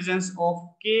hydroxide in presence of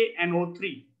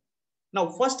KNO3. Now,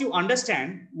 first you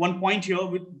understand one point here,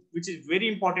 which is very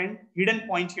important, hidden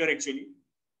point here actually.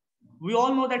 We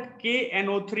all know that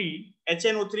KNO3,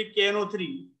 HNO3,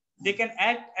 KNO3, they can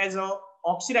act as an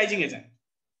oxidizing agent.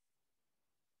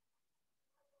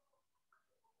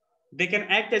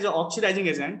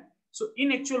 So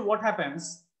in actual what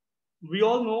happens, we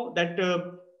all know that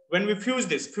when we fuse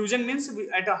this, fusion means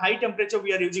at a high temperature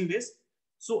we are using this.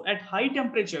 So at high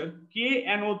temperature,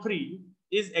 KNO3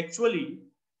 is actually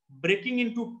breaking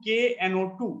into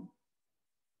KNO2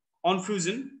 on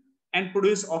fusion and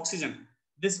produce oxygen.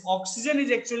 This oxygen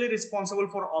is actually responsible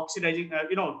for oxidizing,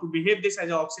 to behave this as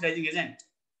an oxidizing agent.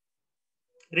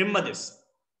 Remember this.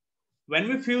 When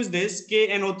we fuse this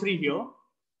KNO3 here,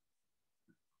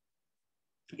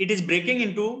 it is breaking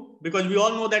into, because we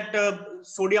all know that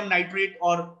sodium nitrate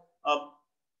or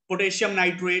potassium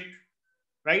nitrate,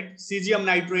 right? Cesium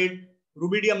nitrate,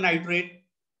 rubidium nitrate,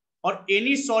 or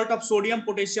any salt of sodium,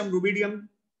 potassium, rubidium,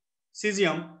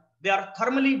 cesium, they are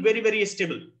thermally very, very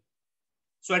stable.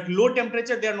 So at low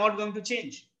temperature, they are not going to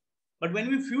change. But when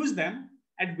we fuse them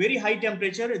at very high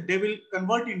temperature, they will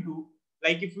convert into,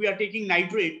 like if we are taking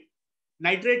nitrate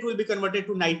will be converted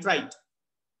to nitrite,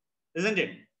 isn't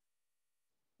it?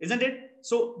 isn't it?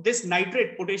 So this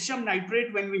nitrate, potassium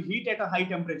nitrate, when we heat at a high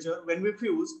temperature, when we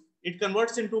fuse, it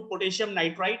converts into potassium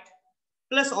nitrite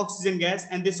plus oxygen gas,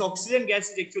 and this oxygen gas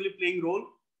is actually playing role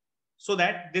so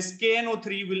that this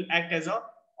KNO3 will act as a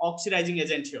oxidizing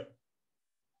agent here,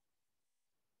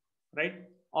 right?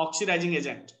 Oxidizing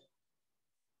agent.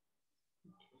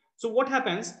 So what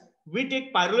happens? We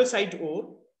take pyrolusite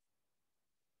ore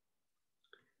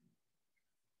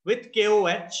with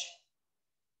KOH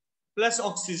plus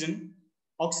oxygen.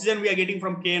 Oxygen we are getting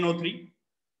from KNO3.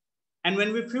 And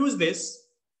when we fuse this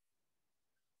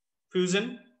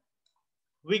fusion,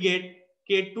 we get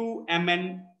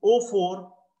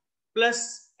K2MnO4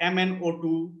 plus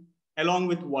MnO2 along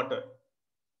with water.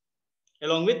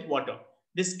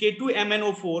 This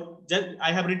K2MnO4, just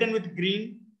I have written with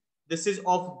green. This is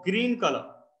of green color.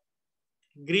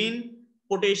 Green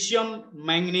potassium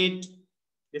manganate.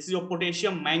 This is your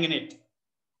potassium manganate.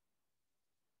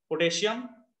 Potassium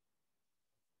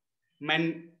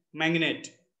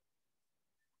manganate.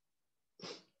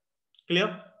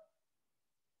 Clear?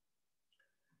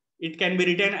 It can be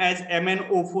written as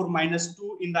MnO4 minus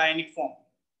 2 in the ionic form.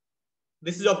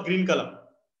 This is of green color.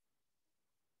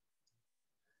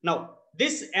 Now,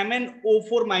 this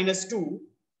MnO4 minus 2,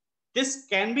 this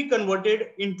can be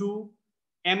converted into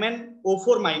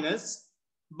MnO4 minus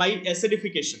by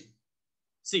acidification.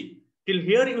 See, till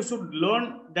here you should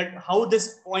learn that how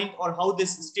this point or how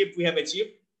this step we have achieved.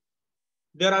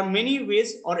 There are many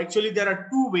ways, or actually there are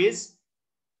two ways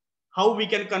how we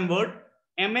can convert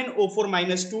MnO4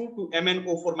 minus 2 to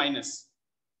MnO4 minus.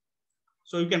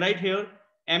 So you can write here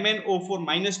MnO4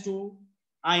 minus 2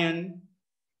 ion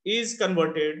is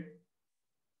converted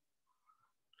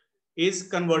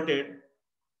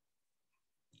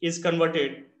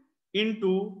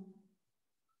into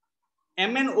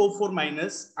MnO4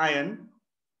 minus ion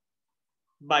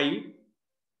by,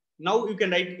 now you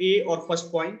can write A or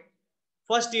first point.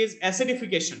 First is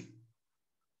acidification.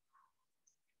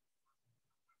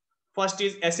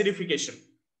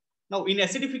 Now in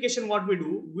acidification, what we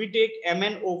do, we take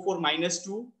MnO4 minus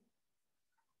 2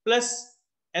 plus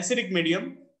acidic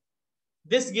medium.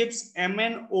 This gives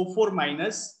MnO4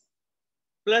 minus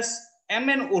plus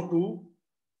MnO2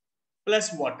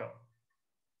 plus water.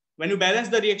 When you balance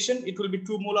the reaction, it will be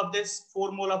 2 mole of this,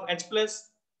 4 mole of H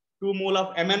plus, 2 mole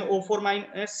of MnO4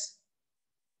 minus,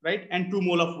 right? And 2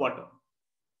 mole of water.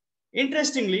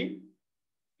 Interestingly,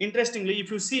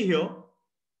 if you see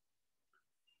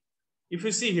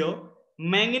here,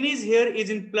 manganese here is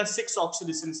in +6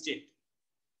 oxidation state.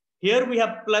 Here we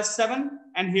have +7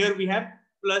 and here we have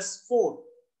 +4.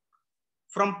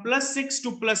 From +6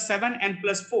 to +7 and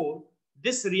 +4,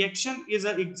 this reaction is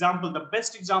an example, the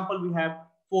best example we have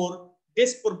for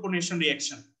disproportionation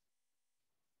reaction.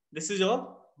 This is a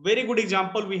very good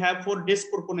example we have for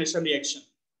disproportionation reaction,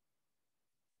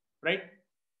 right?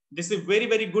 This is a very,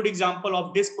 very good example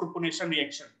of disproportionation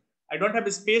reaction. I don't have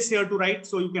a space here to write,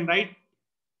 so you can write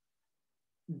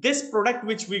this product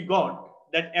which we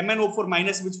got, that MnO4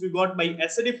 minus which we got by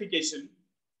acidification,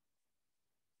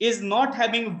 is not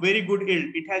having very good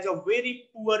yield. It has a very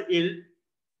poor yield.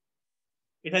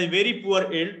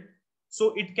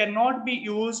 So it cannot be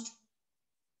used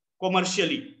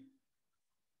commercially,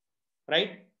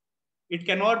 right? It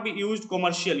cannot be used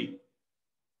commercially.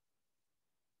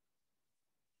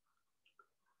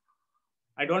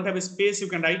 I don't have a space, you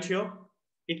can write here.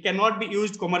 It cannot be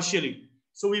used commercially.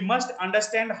 So we must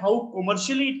understand how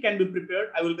commercially it can be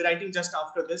prepared. I will be writing just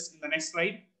after this in the next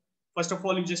slide. First of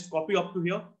all, you just copy up to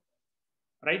here,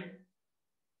 right?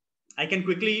 I can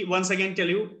quickly once again tell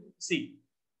you, see,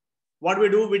 what we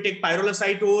do, we take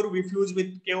pyrolusite ore, we fuse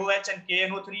with KOH and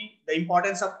KNO3. The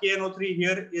importance of KNO3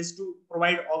 here is to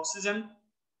provide oxygen.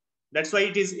 That's why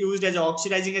it is used as an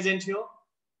oxidizing agent here.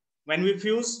 When we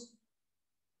fuse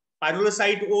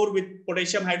pyrolusite ore with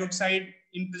potassium hydroxide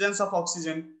in presence of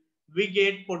oxygen, we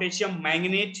get potassium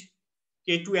manganate,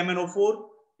 K2MnO4.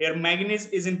 Here manganese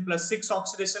is in +6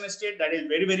 oxidation state, that is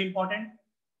very, very important,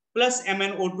 plus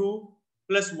MnO2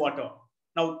 plus water.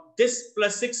 Now this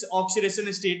 +6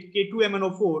 oxidation state,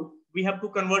 K2MnO4, we have to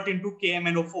convert into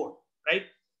KMnO4, right?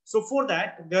 So for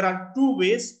that, there are two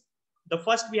ways. The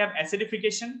first, we have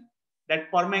acidification, that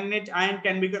manganate ion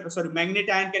can be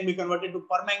converted to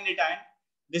permanganate ion.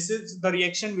 This is the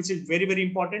reaction which is very, very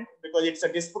important because it's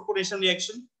a disproportionate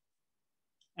reaction.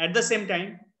 At the same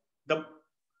time, the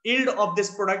yield of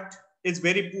this product is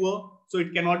very poor, so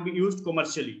it cannot be used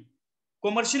commercially.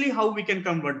 Commercially, how we can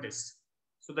convert this?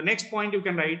 So the next point you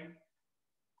can write,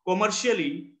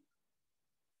 commercially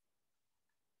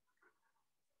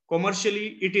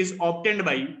it is obtained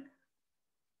by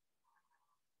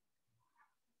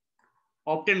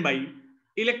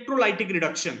electrolytic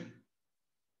reduction.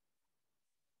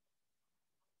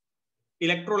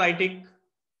 Electrolytic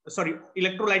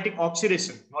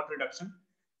oxidation, not reduction.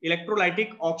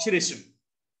 Electrolytic oxidation.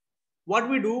 What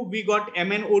we do, we got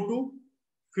MnO2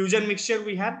 fusion mixture,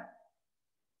 we have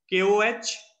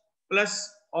KOH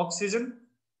plus oxygen,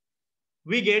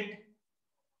 we get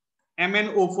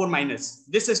MnO4 minus.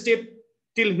 This step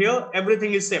till here,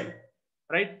 everything is same,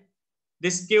 right?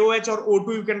 This KOH or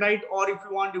O2 you can write, or if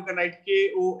you want, you can write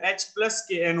KOH plus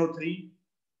KNO3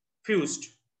 fused.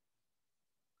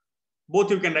 Both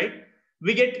you can write.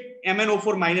 We get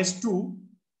MnO4 minus 2,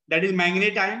 that is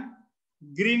manganate ion,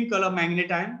 green color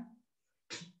manganate ion,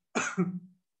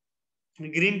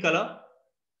 green color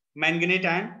manganate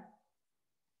ion,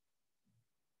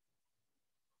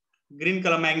 green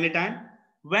color manganate ion.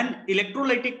 When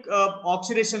electrolytic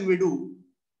oxidation we do,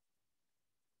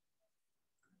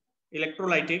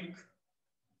 electrolytic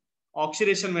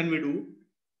oxidation when we do,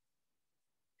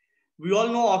 we all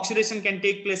know oxidation can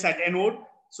take place at anode.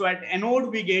 So at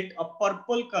anode we get a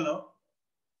purple color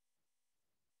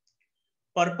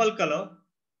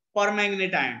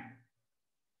permanganate ion.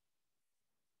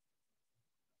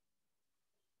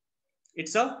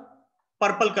 It's a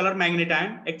purple color manganate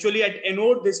ion. Actually at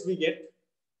anode this we get,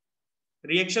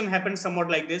 reaction happens somewhat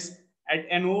like this. At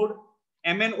anode,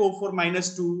 MnO4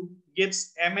 minus 2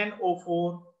 gives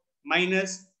MnO4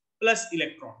 minus plus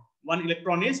electron. One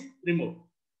electron is removed.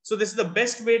 So this is the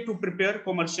best way to prepare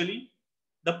commercially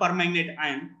the permanganate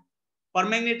ion.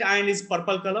 Permanganate ion is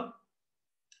purple color,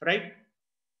 right?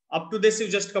 Up to this you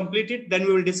just complete it. Then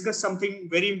we will discuss something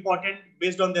very important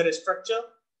based on their structure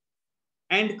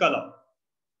and color.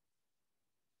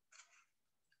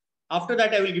 After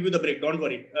that, I will give you the break. Don't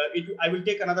worry. I will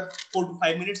take another 4 to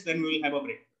 5 minutes. Then we will have a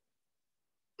break.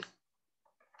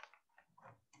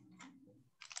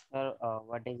 Sir,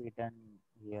 what is written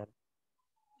here?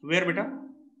 Where, beta?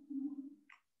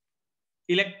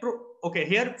 Okay,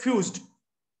 here fused.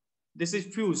 This is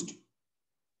fused,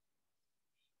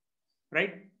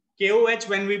 right? KOH,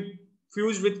 when we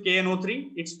fuse with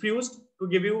KNO3, it's fused to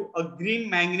give you a green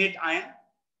manganate ion,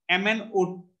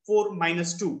 MnO4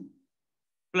 minus 2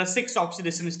 plus 6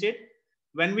 oxidation state.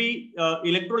 When we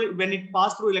when it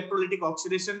pass through electrolytic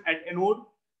oxidation at anode,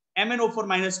 MnO4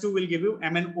 minus 2 will give you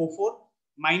MnO4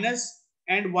 minus,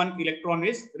 and 1 electron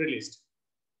is released.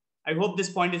 I hope this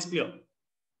point is clear.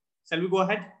 Shall we go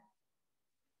ahead?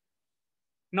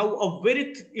 Now, a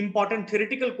very important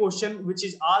theoretical question which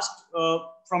is asked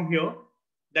from here,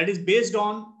 that is based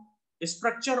on the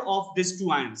structure of these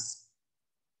two ions.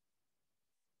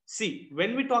 See,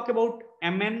 when we talk about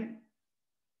MnO4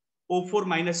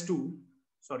 minus 2,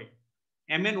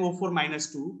 MnO4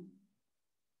 minus 2,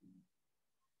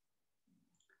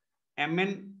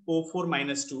 MnO4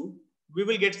 minus 2, we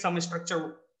will get some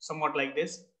structure somewhat like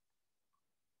this,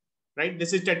 right?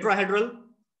 This is tetrahedral.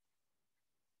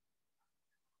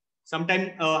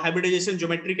 Sometimes hybridization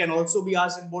geometry can also be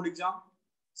asked in board exam.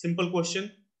 Simple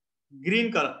question.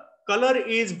 Green color. Color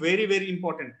is very, very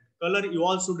important. Color you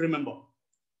all should remember.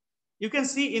 You can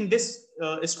see in this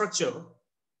structure,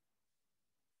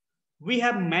 we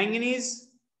have manganese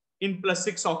in plus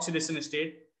 6 oxidation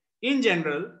state. In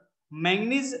general,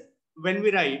 manganese, when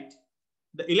we write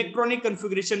the electronic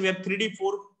configuration, we have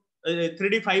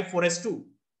 3d5-4s2.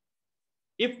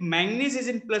 If manganese is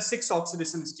in plus 6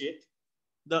 oxidation state,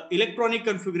 the electronic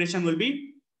configuration will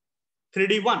be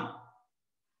 3d1.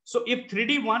 So if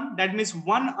 3d1, that means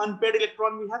 1 unpaired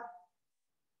electron we have.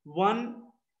 1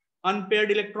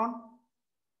 unpaired electron.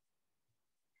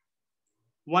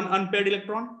 1 unpaired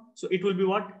electron. So it will be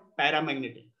what?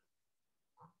 Paramagnetic.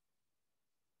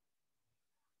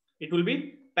 It will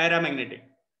be paramagnetic.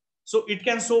 So it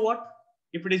can show what?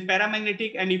 If it is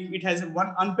paramagnetic and if it has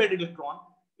 1 unpaired electron,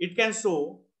 it can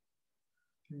show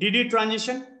DD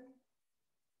transition.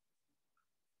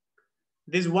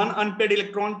 This 1 unpaired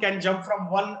electron can jump from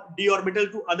one d orbital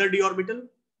to other d orbital.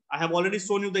 I have already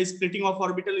shown you the splitting of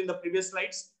orbital in the previous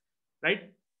slides,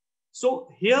 right? So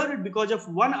here, because of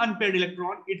 1 unpaired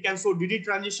electron, it can show DD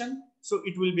transition, so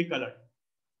it will be colored.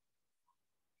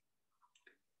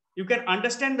 You can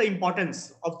understand the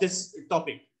importance of this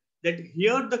topic, that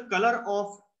here the color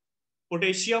of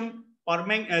potassium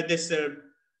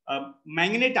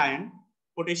manganate ion,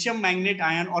 potassium manganate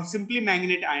ion, or simply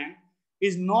manganate ion,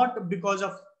 is not because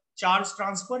of charge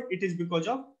transfer, it is because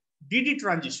of DD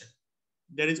transition.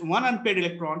 There is 1 unpaired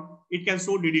electron, it can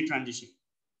show DD transition.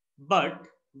 But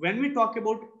when we talk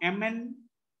about MnO4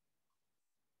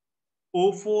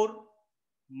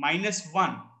 minus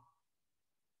 1,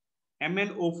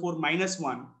 MnO4 minus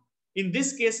 1, in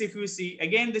this case, if you see,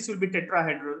 again, this will be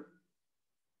tetrahedral.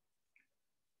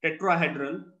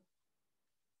 tetrahedral.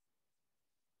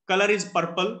 Color is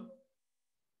purple.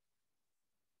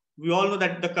 We all know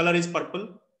that the color is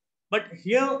purple. But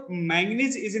here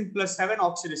manganese is in +7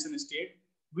 oxidation state.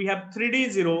 We have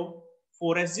 3D0,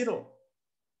 4S0.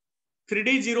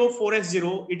 3D0,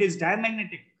 4S0, it is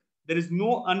diamagnetic. There is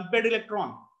no unpaired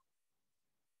electron.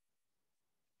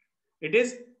 It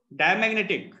is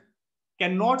diamagnetic.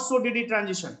 Cannot show DD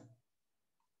transition.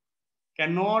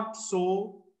 Cannot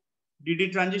show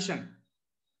DD transition.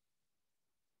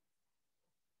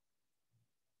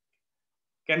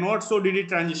 Cannot show DD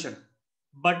transition.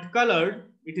 But colored,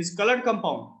 it is colored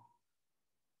compound.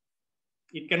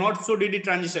 It cannot show DD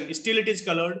transition. Still it is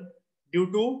colored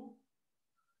due to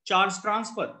charge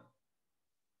transfer.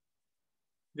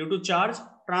 Due to charge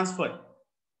transfer.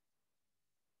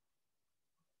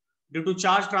 Due to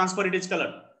charge transfer, it is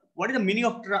colored. What is the meaning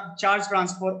of charge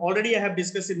transfer? Already I have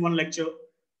discussed in one lecture,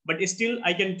 but still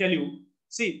I can tell you.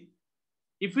 See,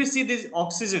 if we see this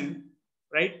oxygen,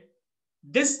 right?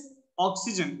 This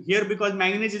oxygen here, because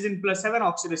manganese is in +7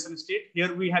 oxidation state,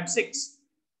 here we have 6.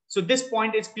 So this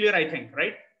point is clear, I think,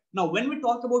 right? Now, when we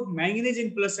talk about manganese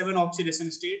in +7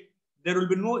 oxidation state, there will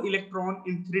be no electron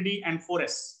in 3D and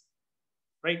 4S,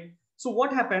 right? So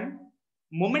what happened?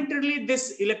 Momentarily,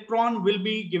 this electron will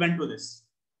be given to this,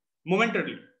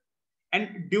 momentarily.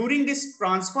 And during this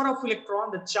transfer of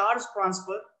electron, the charge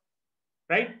transfer,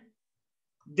 right?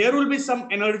 There will be some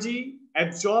energy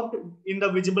absorbed in the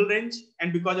visible range,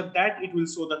 and because of that, it will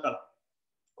show the color,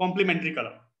 complementary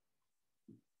color.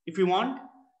 If you want,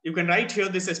 you can write here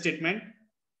this statement.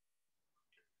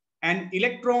 An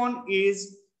electron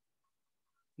is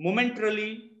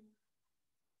momentarily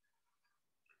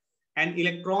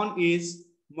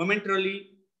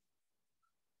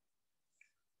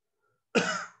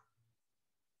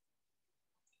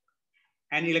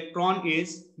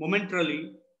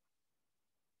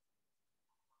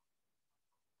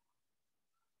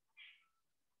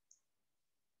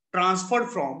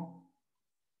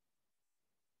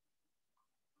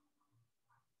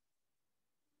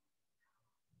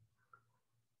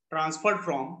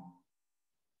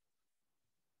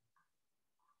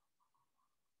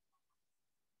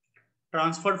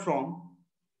transferred from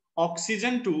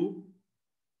oxygen to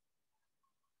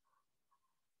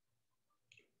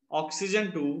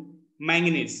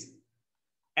manganese.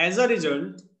 As a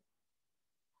result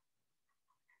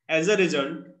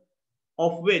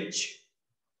of which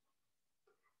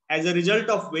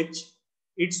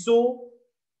it shows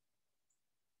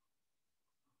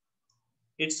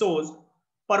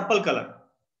purple color.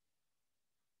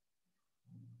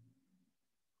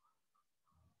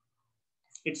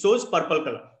 It shows purple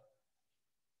color.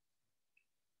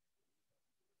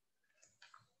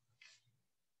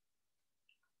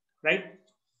 Right?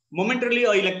 Momentarily,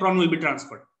 an electron will be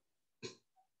transferred.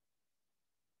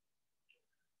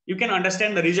 You can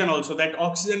understand the reason also, that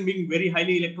oxygen being very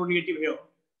highly electronegative here,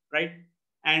 right?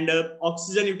 And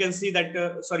oxygen, you can see that,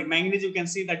 manganese, you can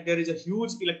see that there is a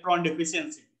huge electron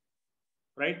deficiency,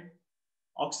 right?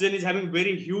 Oxygen is having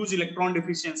very huge electron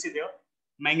deficiency there.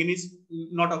 Manganese,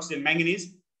 not oxygen,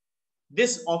 manganese.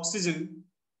 This oxygen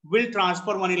will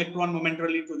transfer one electron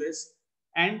momentarily to this.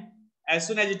 And as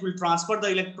soon as it will transfer the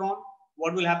electron,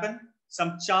 what will happen?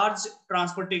 Some charge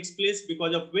transfer takes place,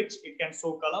 because of which it can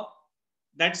show color.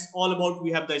 That's all about,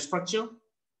 we have the structure.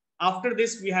 After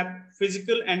this, we have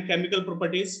physical and chemical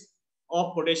properties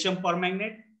of potassium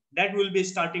permanganate. That will be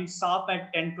starting sharp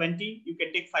at 10:20. You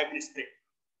can take 5 minutes break.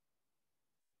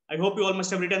 I hope you all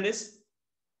must have written this.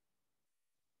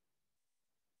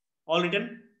 All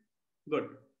written?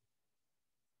 Good.